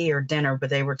was tea or dinner, but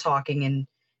they were talking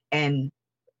and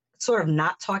sort of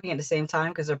not talking at the same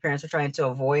time because their parents were trying to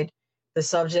avoid the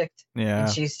subject. Yeah.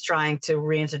 And she's trying to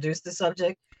reintroduce the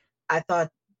subject. I thought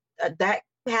that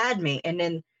had me. And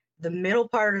then the middle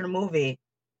part of the movie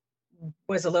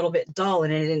was a little bit dull,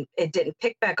 and it didn't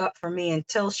pick back up for me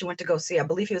until she went to go see, I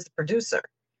believe he was the producer.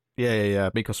 Yeah.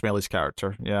 Michael Smiley's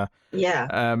character. Yeah.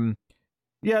 Yeah.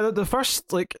 Yeah, the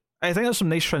first, like, I think there's some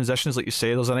nice transitions, like you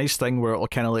say. There's a nice thing where it'll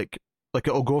kind of like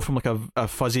it'll go from like a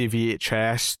fuzzy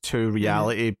VHS to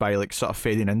reality by like sort of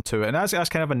fading into it, and that's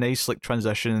kind of a nice like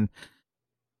transition.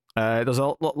 There's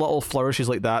a little flourishes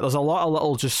like that. There's a lot of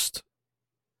little just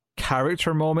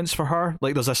character moments for her.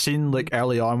 Like there's a scene like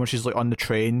early on when she's like on the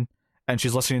train and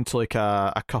she's listening to like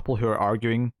a couple who are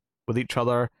arguing with each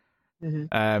other.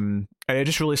 And it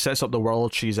just really sets up the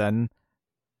world she's in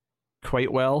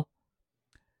quite well.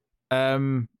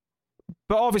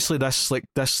 But obviously this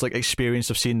experience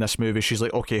of seeing this movie, she's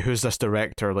like, okay, who's this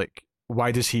director? Like,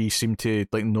 why does he seem to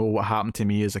like know what happened to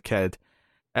me as a kid?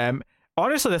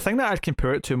 Honestly, the thing that I'd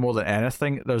compare it to more than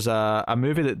anything, there's a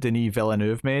movie that Denis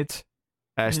Villeneuve made,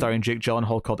 starring Jake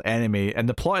Gyllenhaal, called Enemy, and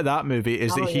the plot of that movie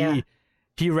is that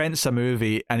he rents a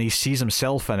movie and he sees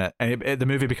himself in it, and the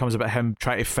movie becomes about him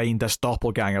trying to find this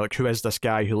doppelganger, like, who is this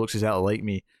guy who looks exactly like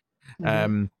me?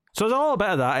 So there's a little bit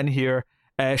of that in here.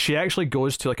 She actually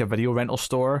goes to like a video rental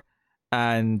store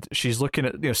and she's looking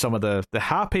at, you know, some of the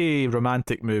happy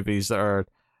romantic movies that are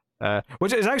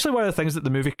which is actually one of the things that the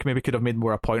movie maybe could have made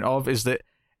more a point of, is that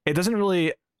it doesn't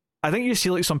really, I think you see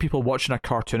like some people watching a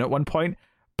cartoon at one point,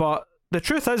 but the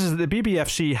truth is that the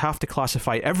BBFC have to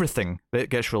classify everything that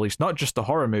gets released, not just the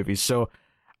horror movies. So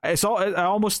it's all. I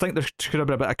almost think there could have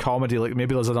been a bit of comedy. Like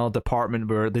maybe there's another department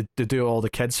where they do all the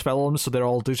kids' films, so they're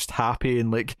all just happy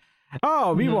and like,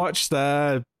 oh, we watched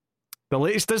the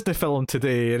latest Disney film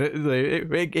today, and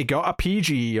it got a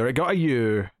PG or it got a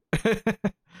U.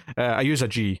 I use a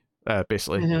G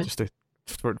basically just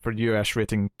for US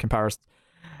rating comparisons.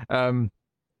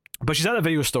 But she's at a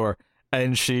video store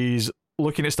and she's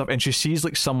looking at stuff and she sees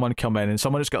like someone come in and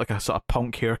someone who's got like a sort of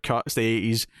punk haircut. It's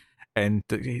the 80s, and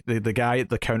the guy at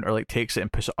the counter like takes it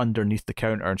and puts it underneath the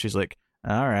counter, and she's like,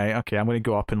 all right, okay, I'm going to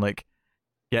go up and like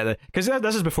get the, because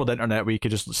this is before the internet where you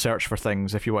could just search for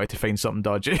things if you wanted to find something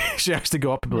dodgy. She has to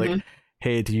go up and be like,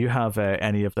 hey, do you have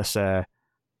any of this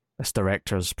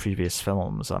director's previous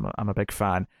films? I'm a big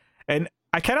fan. And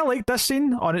I kind of like this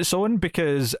scene on its own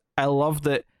because I love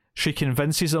that she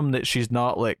convinces him that she's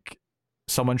not like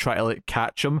someone trying to like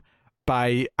catch him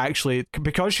by actually,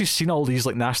 because she's seen all these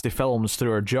like nasty films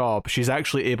through her job, she's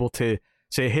actually able to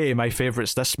say, hey, my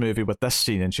favorite's this movie with this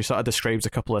scene, and she sort of describes a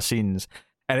couple of scenes,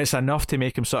 and it's enough to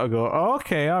make him sort of go, oh,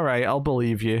 okay, all right, I'll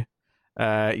believe you.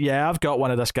 Yeah, I've got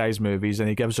one of this guy's movies, and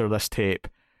he gives her this tape.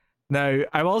 Now,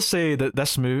 I will say that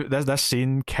this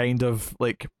scene kind of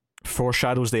like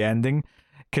foreshadows the ending,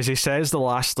 because he says the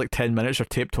last like 10 minutes are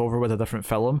taped over with a different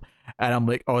film, and I'm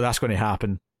like, oh, that's going to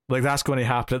happen. Like, that's going to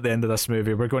happen at the end of this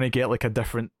movie. We're going to get like a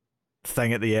different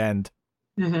thing at the end.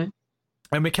 And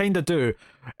we kind of do.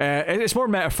 It's more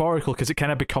metaphorical because it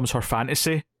kind of becomes her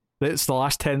fantasy. It's the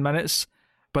last 10 minutes.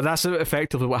 But that's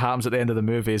effectively what happens at the end of the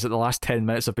movie, is that the last 10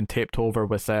 minutes have been taped over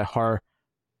with her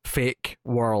fake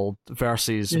world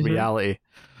versus reality.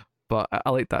 But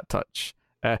I like that touch.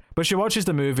 But she watches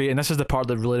the movie, and this is the part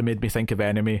that really made me think of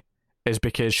Enemy, is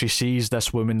because she sees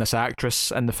this woman, this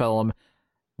actress in the film,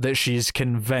 that she's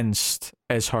convinced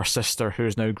is her sister, who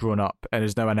is now grown up and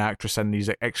is now an actress in these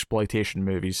exploitation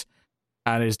movies,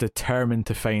 and is determined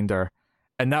to find her.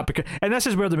 And this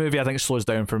is where the movie I think slows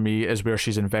down for me, is where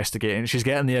she's investigating. She's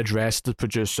getting the address of the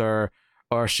producer,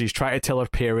 or she's trying to tell her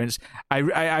parents. I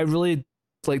really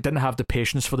like didn't have the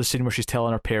patience for the scene where she's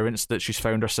telling her parents that she's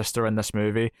found her sister in this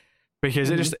movie,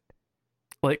 because it just,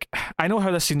 like, I know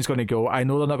how this scene's going to go. I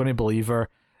know they're not going to believe her.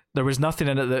 There was nothing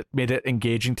in it that made it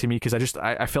engaging to me, because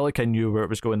I felt like I knew where it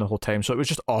was going the whole time, so it was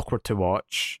just awkward to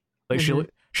watch. Like,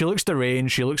 she looks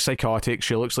deranged, she looks psychotic,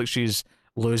 she looks like she's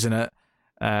losing it,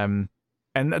 and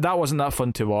that wasn't that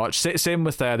fun to watch. Same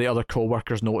with the other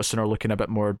co-workers noticing her looking a bit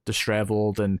more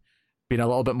disheveled and being a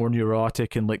little bit more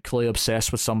neurotic and like clearly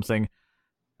obsessed with something.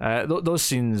 Those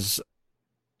scenes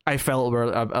I felt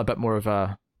were a bit more of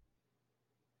a,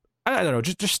 I don't know,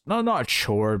 just not a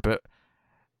chore, but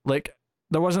like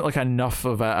there wasn't like enough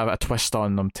of a twist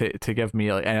on them to give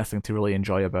me like anything to really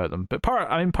enjoy about them. But part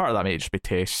of that may just be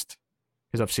taste,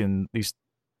 because I've seen these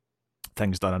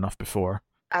things done enough before.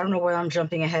 I don't know where I'm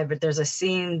jumping ahead, but there's a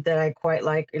scene that I quite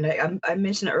like, and I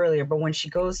mentioned it earlier, but when she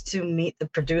goes to meet the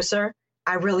producer,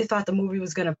 I really thought the movie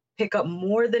was going to pick up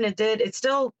more than it did. It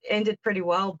still ended pretty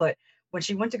well, but when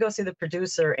she went to go see the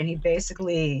producer and he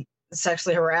basically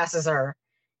sexually harasses her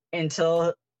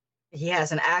until he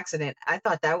has an accident, I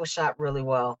thought that was shot really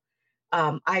well.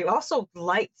 I also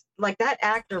liked, like, that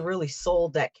actor really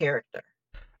sold that character.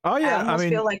 Oh yeah, I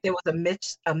feel like there was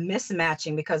a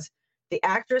mismatching, because the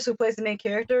actress who plays the main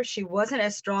character, she wasn't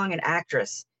as strong an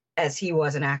actress as he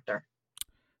was an actor.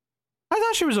 I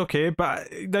thought she was okay, but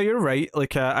no, you're right.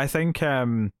 Like, I think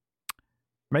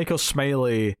Michael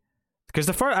Smiley, because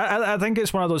I think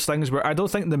it's one of those things where I don't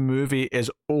think the movie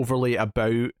is overly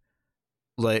about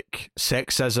like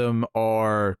sexism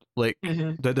or like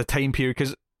the time period,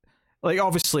 because like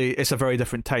obviously it's a very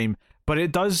different time, but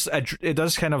it does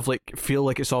kind of like feel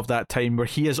like it's of that time where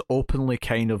he is openly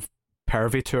kind of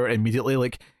pervy to her immediately.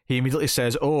 Like, he immediately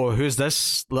says, oh, who's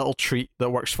this little treat that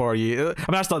works for you? I mean,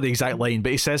 that's not the exact line,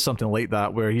 but he says something like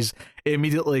that, where he's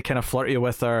immediately kind of flirty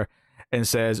with her and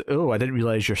says, oh, I didn't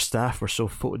realize your staff were so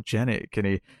photogenic.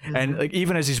 And and like,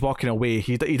 even as he's walking away,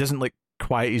 he doesn't like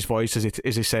quiet his voice as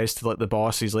he says to like the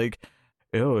boss, he's like,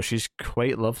 oh, she's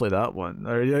quite lovely, that one.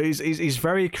 Or, you know, he's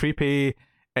very creepy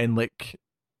and like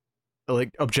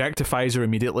objectifies her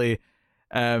immediately.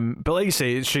 But like you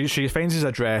say, she finds his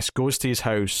address, goes to his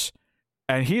house,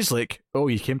 and he's like, oh,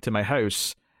 you came to my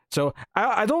house. So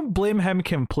I don't blame him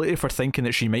completely for thinking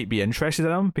that she might be interested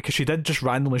in him, because she did just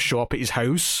randomly show up at his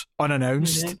house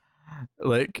unannounced.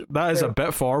 Like, that is a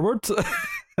bit forward.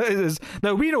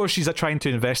 Now, we know she's trying to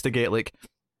investigate, like,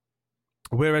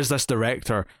 where is this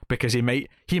director, because he might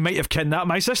have kidnapped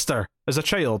my sister as a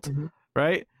child,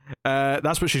 right?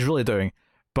 That's what she's really doing.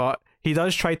 But he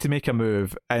does try to make a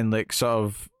move and like sort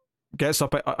of gets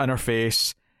up in her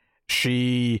face.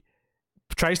 She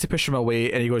tries to push him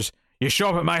away, and he goes, "You show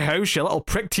up at my house, you little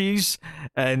prick tease,"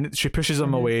 and she pushes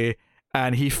him away,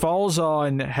 and he falls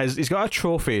on he's got a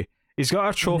trophy. He's got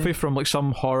a trophy from like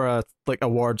some horror like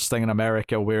awards thing in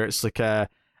America where it's like a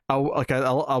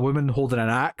woman holding an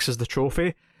axe as the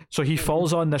trophy. So he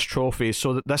falls on this trophy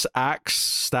so that this axe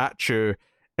statue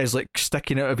is like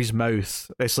sticking out of his mouth.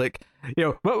 It's like, you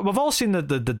know, we've all seen the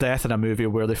death in a movie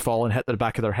where they fall and hit the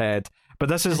back of their head, but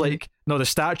this is like, no, the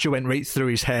statue went right through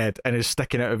his head and is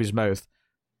sticking out of his mouth.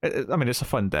 I mean, it's a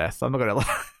fun death, I'm not gonna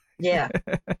lie. Yeah,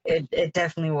 it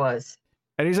definitely was.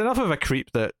 And he's enough of a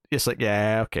creep that it's like,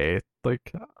 yeah, okay,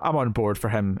 like I'm on board for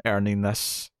him earning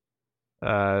this.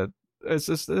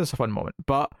 It's a fun moment,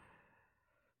 but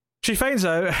she finds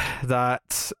out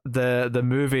that the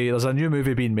movie, there's a new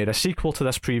movie being made, a sequel to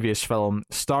this previous film,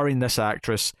 starring this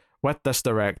actress with this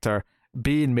director,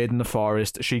 being made in the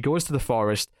forest. She goes to the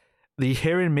forest. The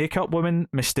hair and makeup woman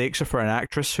mistakes her for an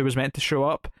actress who was meant to show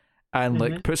up, and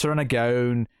like puts her in a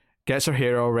gown, gets her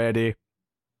hair all ready.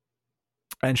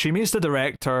 And she meets the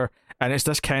director, and it's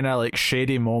this kind of like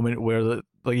shady moment where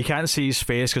like you can't see his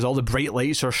face because all the bright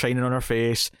lights are shining on her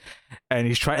face, and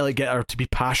he's trying to like get her to be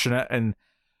passionate, and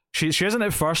she isn't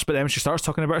at first, but then when she starts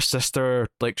talking about her sister,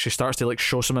 like she starts to like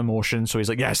show some emotion. So he's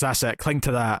like, yes, that's it, cling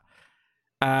to that.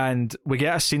 And we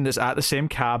get a scene that's at the same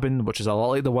cabin, which is a lot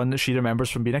like the one that she remembers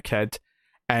from being a kid,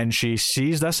 and she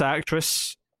sees this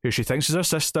actress who she thinks is her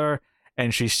sister,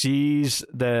 and she sees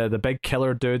the big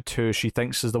killer dude who she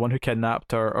thinks is the one who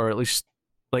kidnapped her, or at least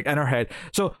like in her head.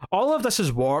 So all of this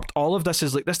is warped. All of this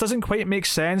is like, this doesn't quite make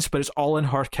sense, but it's all in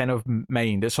her kind of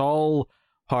mind. It's all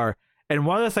her. And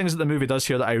one of the things that the movie does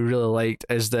here that I really liked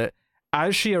is that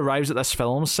as she arrives at this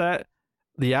film set,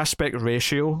 the aspect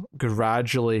ratio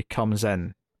gradually comes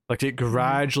in. Like it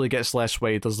gradually gets less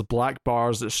wide. There's the black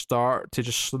bars that start to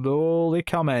just slowly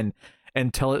come in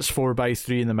until it's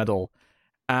 4:3 in the middle.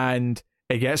 And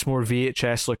it gets more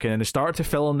VHS looking, and they start to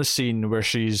fill in the scene where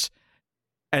she's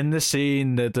in the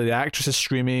scene, the actress is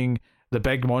screaming, the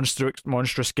big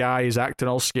monstrous guy is acting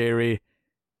all scary,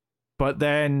 but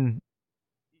then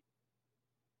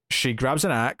she grabs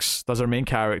an axe, does her main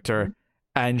character,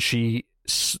 and she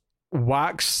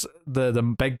whacks the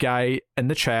big guy in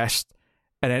the chest,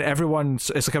 and then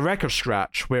it's like a record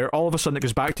scratch where all of a sudden it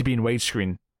goes back to being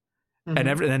widescreen, and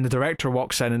then the director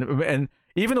walks in, and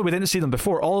even though we didn't see them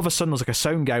before, all of a sudden there's like a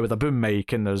sound guy with a boom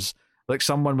mic, and there's like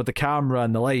someone with the camera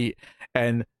and the light,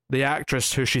 and the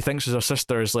actress who she thinks is her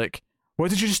sister is like, what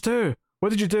did you just do? What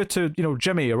did you do to, you know,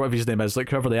 Jimmy, or whatever his name is, like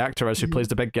whoever the actor is who plays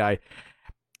the big guy?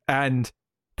 And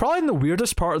probably in the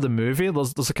weirdest part of the movie,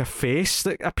 there's like a face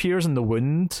that appears in the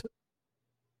wound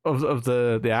of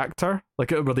the actor,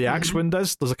 like where the axe wound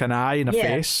is. There's like an eye and a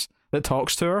face that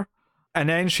talks to her, and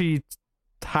then she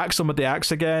hacks him with the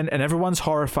axe again, and everyone's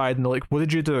horrified, and they're like, what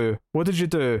did you do? What did you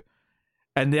do?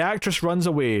 And the actress runs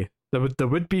away. The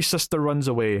would-be sister runs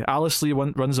away. Alice Lee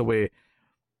runs away.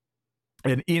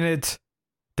 And Enid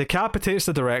decapitates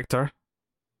the director,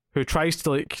 who tries to,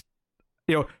 like,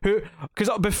 you know, because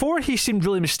before he seemed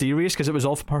really mysterious because it was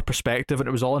all from her perspective and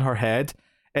it was all in her head,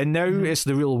 and now it's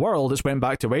the real world, it's went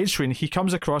back to widescreen. He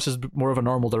comes across as more of a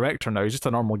normal director now. He's just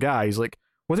a normal guy. He's like,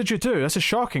 what did you do? This is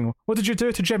shocking. What did you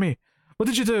do to Jimmy? What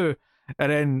did you do?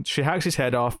 And then she hacks his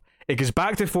head off. It goes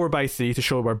back to 4:3 to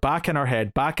show we're back in her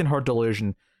head, back in her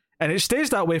delusion. And it stays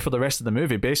that way for the rest of the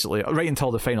movie, basically, right until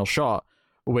the final shot,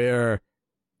 where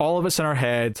all of it's in her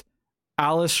head.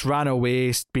 Alice ran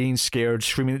away, being scared,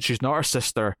 screaming that she's not her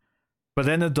sister. But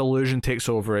then the delusion takes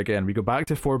over again. We go back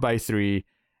to 4:3,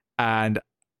 and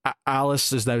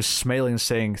Alice is now smiling,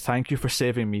 saying, "Thank you for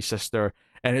saving me, sister."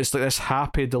 And it's like this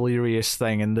happy, delirious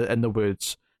thing in the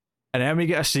woods. And then we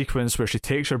get a sequence where she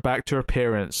takes her back to her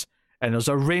parents, and there's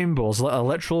a rainbow, there's a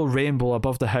literal rainbow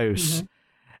above the house.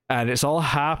 And it's all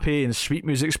happy, and sweet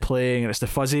music's playing, and it's the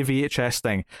fuzzy VHS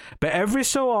thing. But every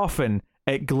so often,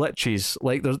 it glitches,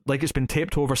 like it's been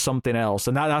taped over something else.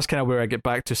 And that's kind of where I get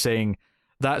back to saying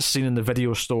that scene in the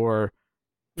video store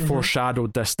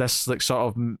foreshadowed this like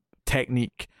sort of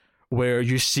technique where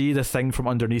you see the thing from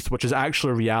underneath, which is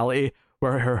actually reality,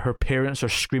 where her parents are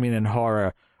screaming in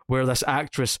horror, where this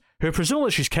actress, who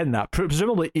presumably she's kidnapped,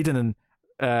 presumably Enid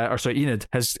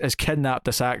has kidnapped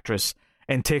this actress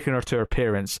and taken her to her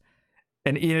parents.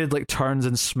 And Enid like turns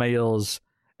and smiles,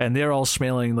 and they're all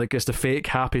smiling like it's the fake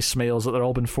happy smiles that they're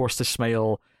all been forced to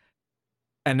smile.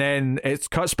 And then it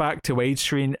cuts back to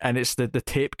widescreen, and it's the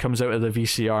tape comes out of the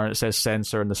VCR, and it says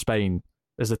 "Censor" in the spine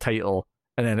is the title,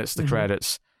 and then it's the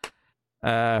credits.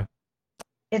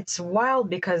 It's wild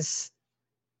because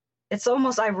it's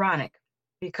almost ironic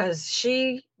because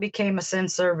she became a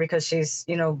censor because she's,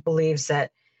 believes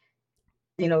that,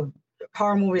 you know,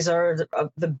 horror movies are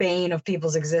the bane of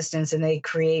people's existence and they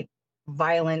create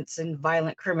violence and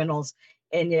violent criminals.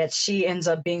 And yet she ends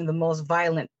up being the most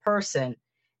violent person.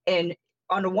 And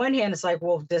on the one hand, it's like,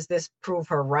 well, does this prove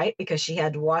her right because she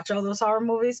had to watch all those horror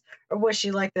movies? Or was she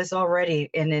like this already?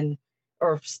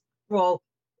 Well,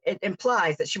 it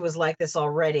implies that she was like this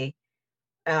already,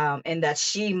 and that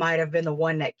she might have been the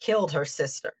one that killed her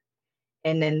sister.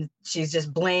 And then she's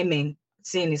just blaming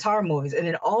seeing these horror movies. And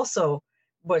then also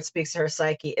what speaks to her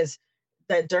psyche is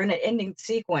that during the ending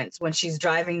sequence, when she's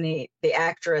driving the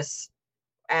actress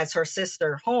as her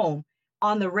sister home,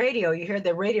 on the radio, you hear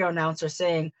the radio announcer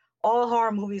saying, all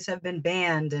horror movies have been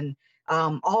banned and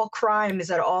all crime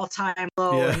is at an all-time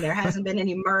low, and there hasn't been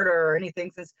any murder or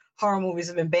anything since horror movies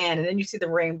have been banned. And then you see the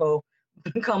rainbow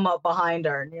come up behind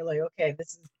her, and you're like, okay,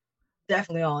 this is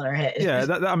definitely all in her head. Yeah,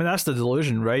 I mean, that's the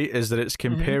delusion, right? Is that it's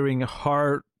comparing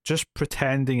her just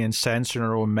pretending and censoring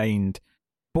her own mind,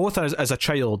 both as a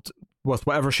child with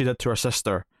whatever she did to her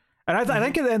sister. And I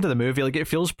think at the end of the movie, like, it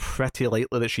feels pretty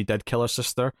likely that she did kill her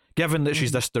sister, given that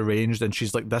she's this deranged and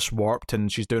she's like this warped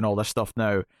and she's doing all this stuff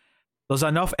now. There's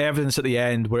enough evidence at the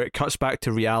end where it cuts back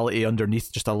to reality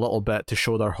underneath just a little bit to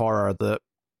show their horror that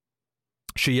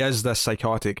she is this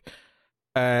psychotic.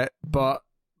 But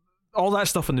all that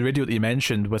stuff on the radio that you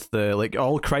mentioned with the, like,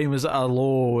 all crime is at a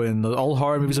low and all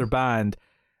horror movies are banned,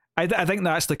 I think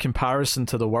that's the comparison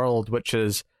to the world, which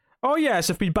is, oh yes,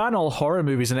 if we ban all horror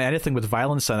movies and anything with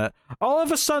violence in it, all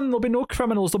of a sudden there'll be no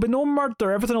criminals, there'll be no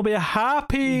murder, everything will be a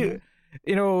happy,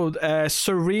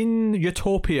 serene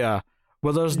utopia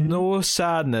where there's no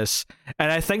sadness.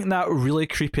 And I think that really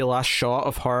creepy last shot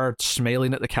of her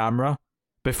smiling at the camera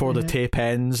before the tape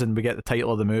ends and we get the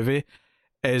title of the movie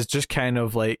is just kind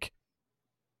of like,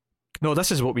 no,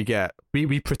 this is what we get.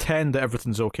 We pretend that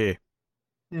everything's okay.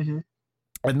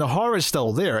 And the horror is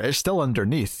still there. It's still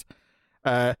underneath.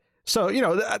 So,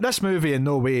 this movie in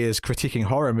no way is critiquing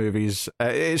horror movies.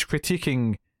 It's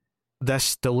critiquing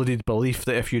this deluded belief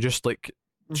that if you just, like,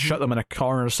 shut them in a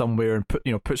corner somewhere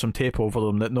and put some tape over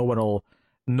them, that no one will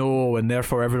know and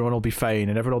therefore everyone will be fine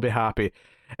and everyone will be happy.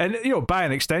 And, by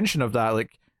an extension of that,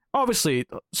 like, obviously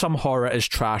some horror is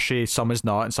trashy, some is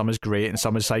not, and some is great, and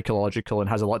some is psychological and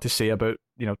has a lot to say about,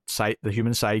 the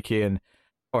human psyche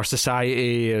or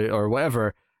society or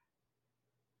whatever.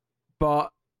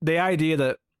 But the idea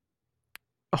that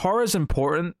horror is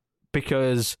important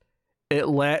because it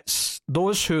lets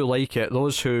those who like it,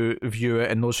 those who view it,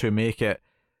 and those who make it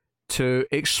to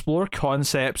explore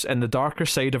concepts in the darker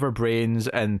side of our brains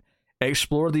and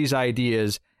explore these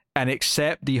ideas and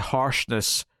accept the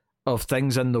harshness of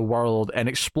things in the world and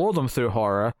explore them through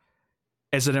horror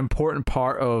is an important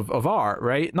part of art,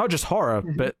 right? Not just horror,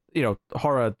 but,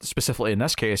 horror specifically in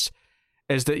this case,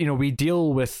 is that, we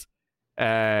deal with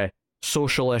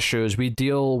social issues, we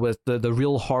deal with the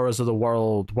real horrors of the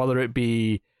world, whether it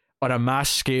be on a mass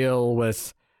scale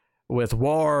with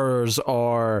wars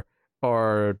or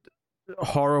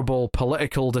horrible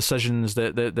political decisions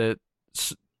that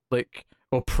like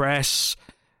oppress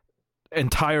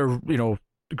entire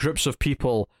groups of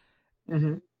people.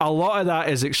 A lot of that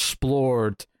is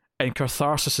explored and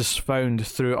catharsis is found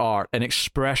through art and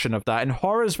expression of that, and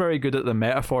horror is very good at the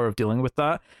metaphor of dealing with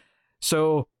that.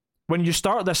 So when you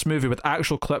start this movie with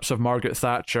actual clips of Margaret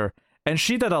Thatcher, and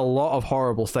she did a lot of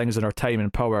horrible things in her time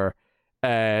in power,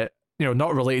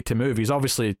 not related to movies.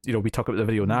 Obviously, we talk about the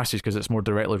video nasties because it's more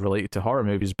directly related to horror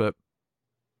movies, but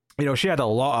she had a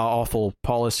lot of awful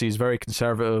policies, very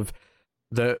conservative,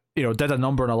 that did a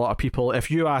number on a lot of people. If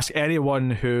you ask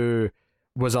anyone who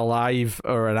was alive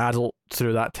or an adult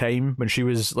through that time when she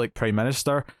was like prime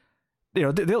minister,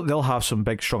 they'll have some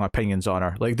big strong opinions on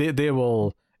her. Like they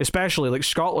will, especially like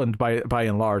Scotland by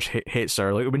and large hates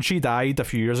her. Like when she died a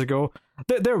few years ago,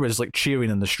 there was like cheering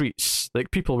in the streets.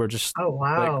 Like people were just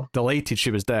like delighted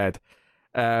she was dead.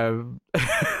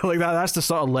 Like that's the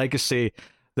sort of legacy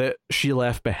that she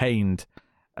left behind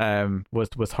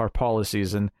with her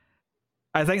policies. And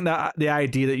I think that the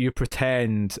idea that you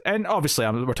pretend, and obviously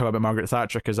we're talking about Margaret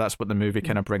Thatcher because that's what the movie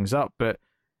kind of brings up, but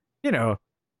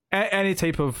any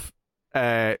type of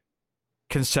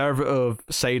conservative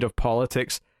side of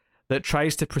politics that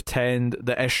tries to pretend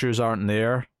the issues aren't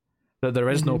there, that there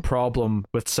is no problem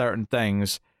with certain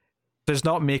things, does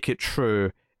not make it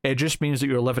true. It just means that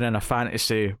you're living in a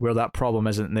fantasy where that problem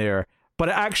isn't there. But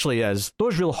it actually is.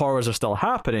 Those real horrors are still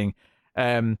happening.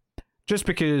 Just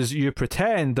because you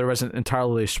pretend there isn't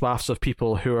entirely swaths of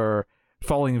people who are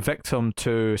falling victim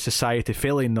to society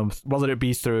failing them, whether it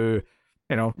be through,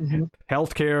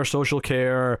 healthcare, social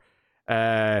care,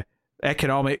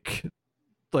 economic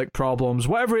like problems,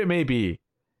 whatever it may be.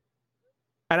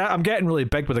 And I'm getting really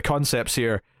big with the concepts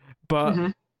here,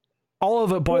 but all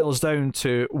of it boils down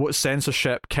to what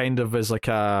censorship kind of is like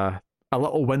a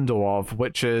little window of,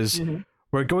 which is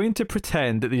we're going to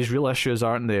pretend that these real issues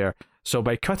aren't there. So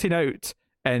by cutting out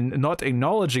and not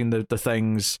acknowledging the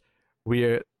things,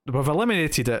 we've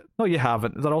eliminated it. No, you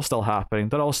haven't. They're all still happening.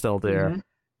 They're all still there.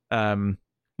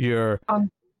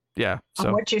 Yeah.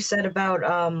 So what you said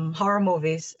about horror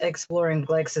movies exploring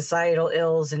like societal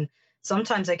ills, and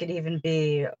sometimes they could even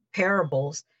be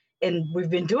parables. And we've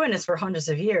been doing this for hundreds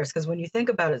of years, because when you think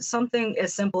about it, something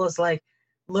as simple as like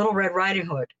Little Red Riding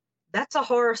Hood, that's a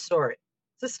horror story.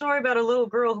 It's a story about a little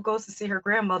girl who goes to see her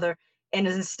grandmother and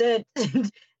is instead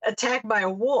attacked by a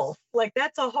wolf. Like,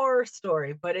 that's a horror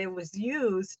story, but it was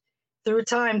used through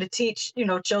time to teach,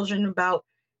 children about,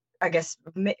 I guess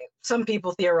some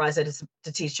people theorize that it's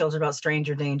to teach children about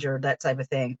stranger danger, that type of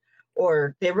thing.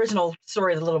 Or the original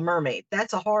story of The Little Mermaid,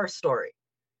 that's a horror story.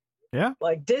 Yeah.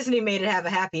 Like, Disney made it have a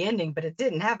happy ending, but it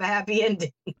didn't have a happy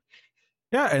ending.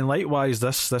 Yeah, and likewise,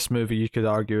 this movie, you could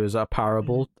argue, is a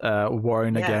parable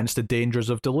warning against the dangers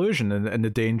of delusion and the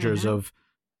dangers of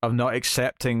not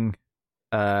accepting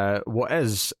what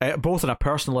is, both on a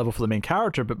personal level for the main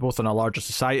character, but both on a larger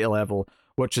society level,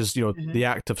 which is, the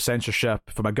act of censorship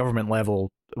from a government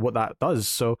level, what that does.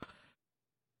 So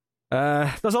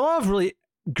there's a lot of really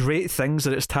great things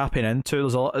that it's tapping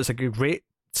into. It's a great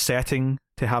setting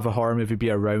to have a horror movie be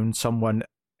around someone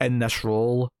in this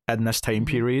role, in this time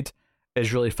period,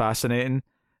 is really fascinating.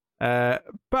 But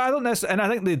I don't necessarily, and I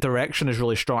think the direction is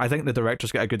really strong. I think the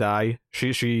director's got a good eye.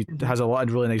 She has a lot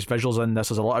of really nice visuals in this.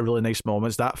 There's a lot of really nice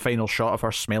moments. That final shot of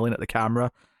her smiling at the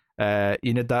camera,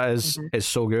 Enid, that is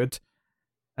so good.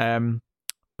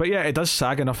 But yeah, it does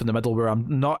sag enough in the middle where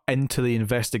I'm not into the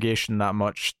investigation that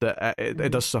much that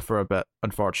it does suffer a bit,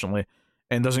 unfortunately,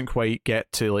 and doesn't quite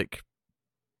get to like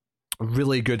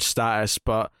really good status.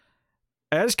 But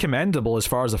it is commendable as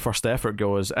far as the first effort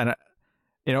goes, and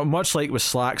much like with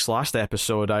Slack's last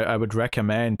episode, I would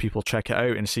recommend people check it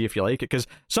out and see if you like it, because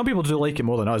some people do like it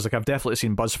more than others. Like, I've definitely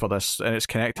seen buzz for this, and it's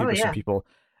connected with some people,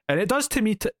 and it does to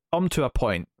me to a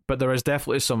point, but there is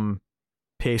definitely some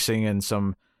pacing and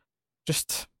some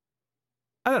just,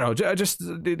 I don't know, just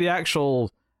the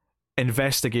actual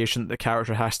investigation that the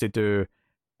character has to do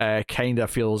kind of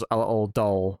feels a little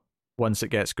dull once it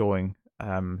gets going.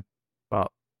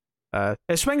 But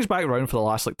it swings back around for the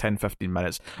last like 10-15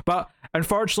 minutes. But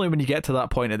unfortunately, when you get to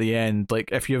that point at the end, like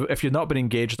if you've not been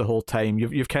engaged the whole time,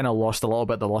 you've kind of lost a little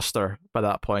bit of the luster by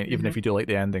that point, even if you do like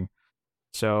the ending.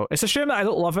 So it's a shame that I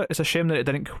don't love it. It's a shame that it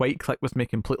didn't quite click with me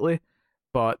completely.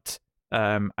 But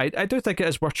I do think it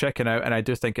is worth checking out, and I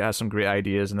do think it has some great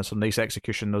ideas and there's some nice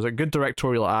execution. There's a good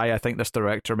directorial eye. I think this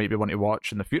director might be one to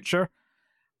watch in the future.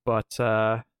 But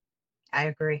I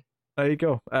agree. There you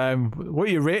go. What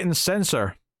are you rating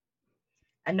Censor?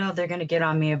 I know they're going to get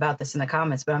on me about this in the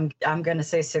comments, but I'm going to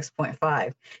say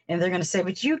 6.5. And they're going to say,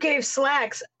 but you gave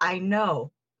Slacks. I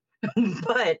know.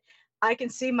 But I can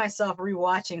see myself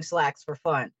rewatching Slacks for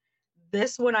fun.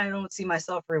 This one, I don't see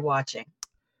myself rewatching.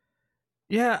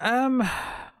 Yeah,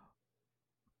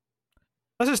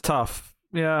 this is tough.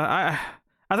 Yeah,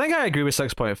 I think I agree with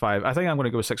 6.5. I think I'm going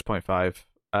to go with 6.5.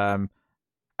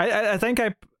 I think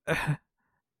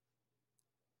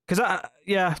because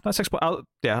that's 6. I'm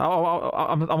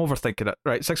overthinking it.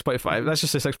 Right, 6.5. Let's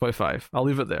just say 6.5. I'll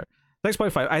leave it there.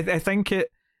 6.5. I think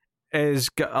it is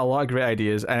got a lot of great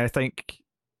ideas, and I think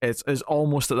it's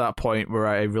almost at that point where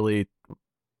I really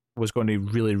was going to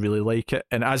really, really like it.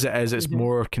 And as it is, it's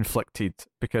more conflicted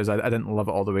because I didn't love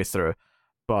it all the way through.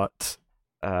 But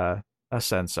a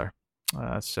Censor.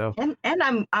 So and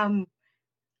I'm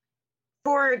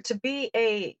for it to be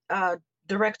a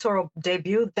directorial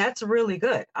debut, that's really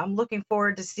good. I'm looking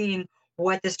forward to seeing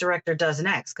what this director does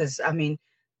next, because I mean,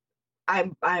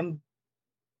 I'm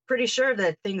pretty sure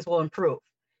that things will improve,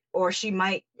 or she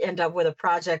might end up with a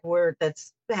project where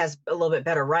has a little bit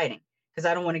better writing, because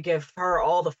I don't want to give her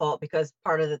all the fault, because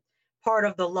part of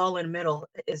the lull in the middle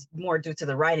is more due to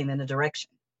the writing than the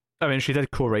direction. I mean, she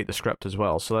did co-write the script as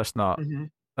well, so that's not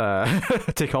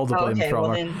take all the blame from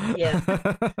her. Then, yeah.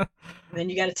 Then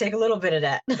you got to take a little bit of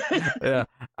that. Yeah,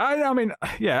 I mean,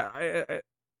 yeah,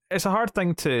 it's a hard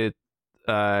thing to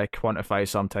quantify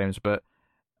sometimes, but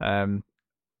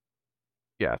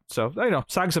yeah. So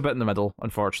sags a bit in the middle,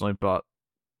 unfortunately, but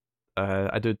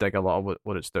I do dig a lot of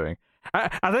what it's doing.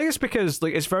 I think it's because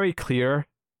like it's very clear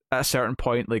at a certain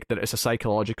point like that it's a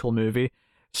psychological movie.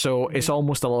 So it's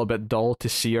almost a little bit dull to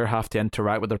see her have to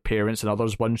interact with her parents and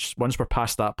others once we're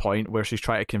past that point where she's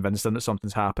trying to convince them that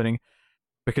something's happening.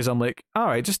 because I'm like, all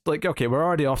right, just like, okay, we're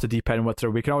already off the deep end with her.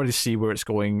 We can already see where it's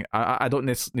going. I don't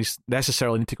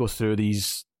necessarily need to go through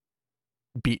these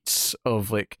beats of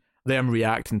like them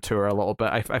reacting to her a little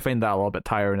bit. I find that a little bit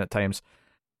tiring at times.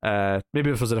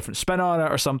 Maybe if there's a different spin on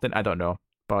it or something, I don't know.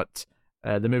 But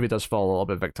the movie does fall a little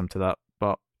bit victim to that.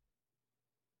 But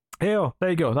hey, there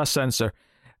you go. That's Censor.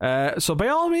 So by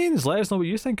all means, let us know what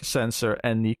you think of Censor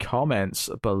in the comments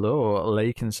below.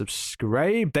 Like and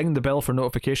subscribe, ding the bell for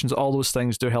notifications. All those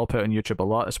things do help out on YouTube a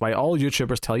lot. That's why all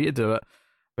YouTubers tell you to do it,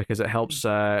 because it helps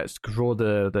grow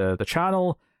the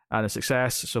channel and the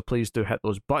success. So please do hit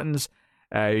those buttons.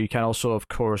 You can also, of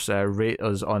course, rate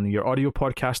us on your audio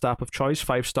podcast app of choice,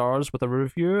 5 stars with a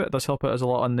review. It does help out us a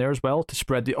lot on there as well to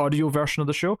spread the audio version of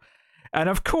the show. And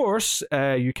of course,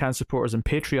 you can support us on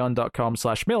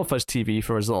patreon.com/MailFuzzTV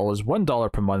for as little as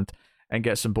 $1 per month and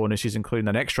get some bonuses, including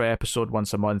an extra episode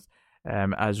once a month,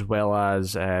 as well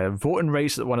as voting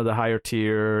rights at one of the higher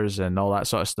tiers and all that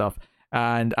sort of stuff.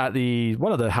 And at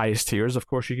one of the highest tiers, of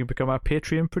course, you can become a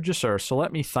Patreon producer. So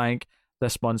let me thank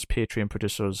this month's Patreon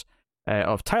producers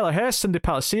of Tyler Hess, Cindy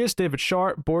Palacios, David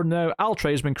Short, Board Now, Al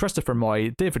Treisman, Christopher Moy,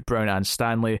 David Brown, and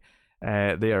Stanley.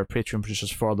 They are Patreon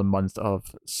producers for the month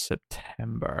of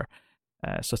September.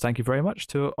 So thank you very much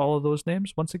to all of those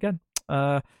names once again.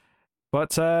 But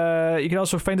you can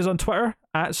also find us on Twitter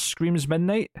at Screams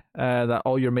Midnight. That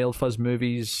all your Mailed Fuzz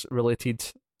movies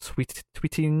related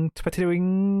twittering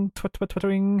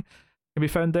can be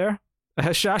found there.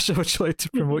 Shasha, would you like to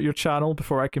promote your channel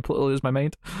before I completely lose my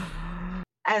mind?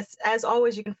 As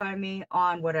always, you can find me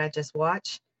on What I Just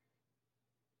Watched.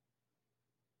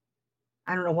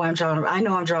 I don't know why I'm drawing. I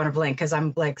know I'm drawing a blank because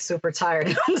I'm like super tired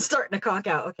and I'm starting to conk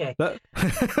out. Okay.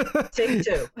 Take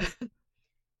 2.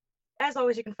 As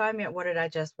always, you can find me at What Did I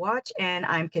Just Watch? And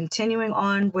I'm continuing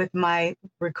on with my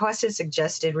requested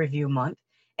suggested review month.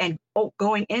 And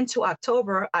going into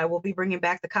October, I will be bringing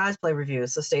back the cosplay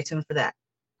reviews. So stay tuned for that.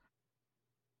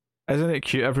 Isn't it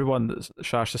cute? Everyone that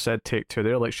Shasha said take 2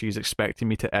 there, like she's expecting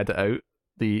me to edit out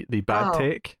the bad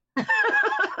take.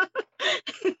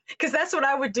 Because that's what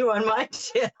I would do on my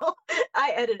channel.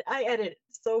 I edit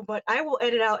so much. I will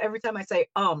edit out every time I say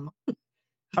I mean,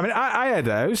 I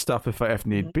edit out stuff if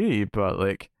need be, but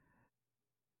like,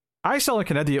 I sound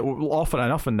like an idiot often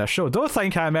enough in this show. Don't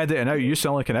think I'm editing out you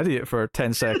sound like an idiot for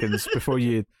 10 seconds before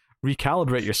you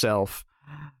recalibrate yourself.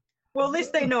 Well, at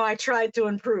least they know I tried to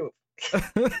improve.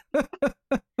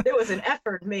 There was an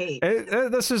effort made.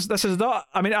 This is not.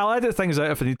 I mean, I'll edit things out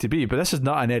if I need to be, but this is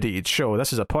not an edited show.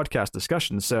 This is a podcast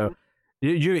discussion. So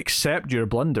you accept your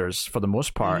blunders for the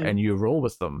most part, and you roll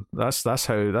with them. That's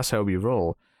how we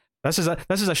roll. This is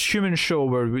a human show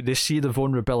where they see the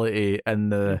vulnerability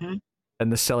and the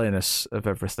silliness of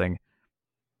everything,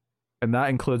 and that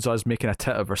includes us making a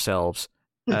tit of ourselves.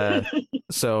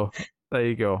 So there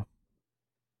you go.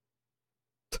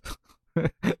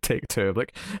 Take 2.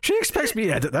 Like, she expects me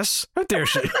to edit this. How dare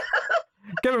she?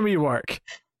 Giving me work.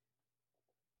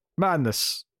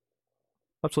 Madness.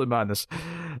 Absolute madness.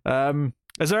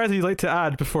 Is there anything you'd like to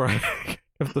add before I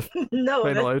give the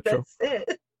final outro? That's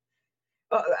it.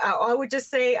 I would just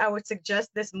say I would suggest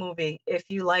this movie. If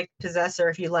you like Possessor,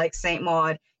 if you like Saint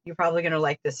Maud, you're probably going to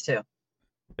like this too.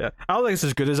 Yeah. I don't think it's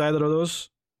as good as either of those.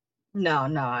 No,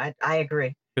 I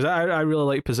agree. Because I really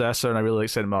like Possessor and I really like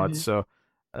Saint Maud, so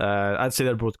I'd say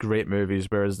they're both great movies,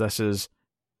 whereas this is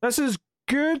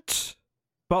good,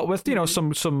 but with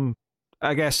some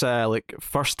I guess like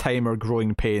first time or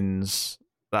growing pains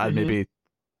that I'd maybe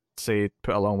say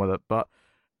put along with it. But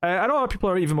I know people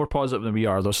are even more positive than we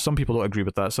are, though some people don't agree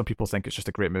with that. Some people think it's just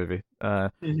a great movie. So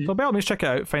by all means, check it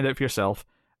out, find out for yourself.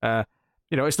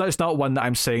 It's not one that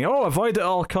I'm saying, avoid it at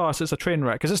all costs, it's a train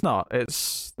wreck, because it's not.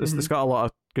 It's got a lot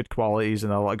of good qualities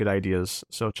and a lot of good ideas,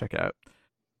 so check it out.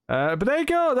 But there you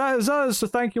go, that is us. So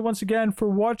thank you once again for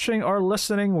watching or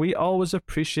listening. We always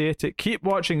appreciate it. Keep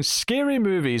watching scary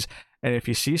movies, and if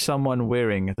you see someone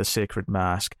wearing the sacred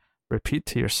mask, repeat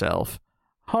to yourself,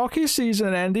 hockey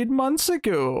season ended months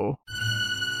ago.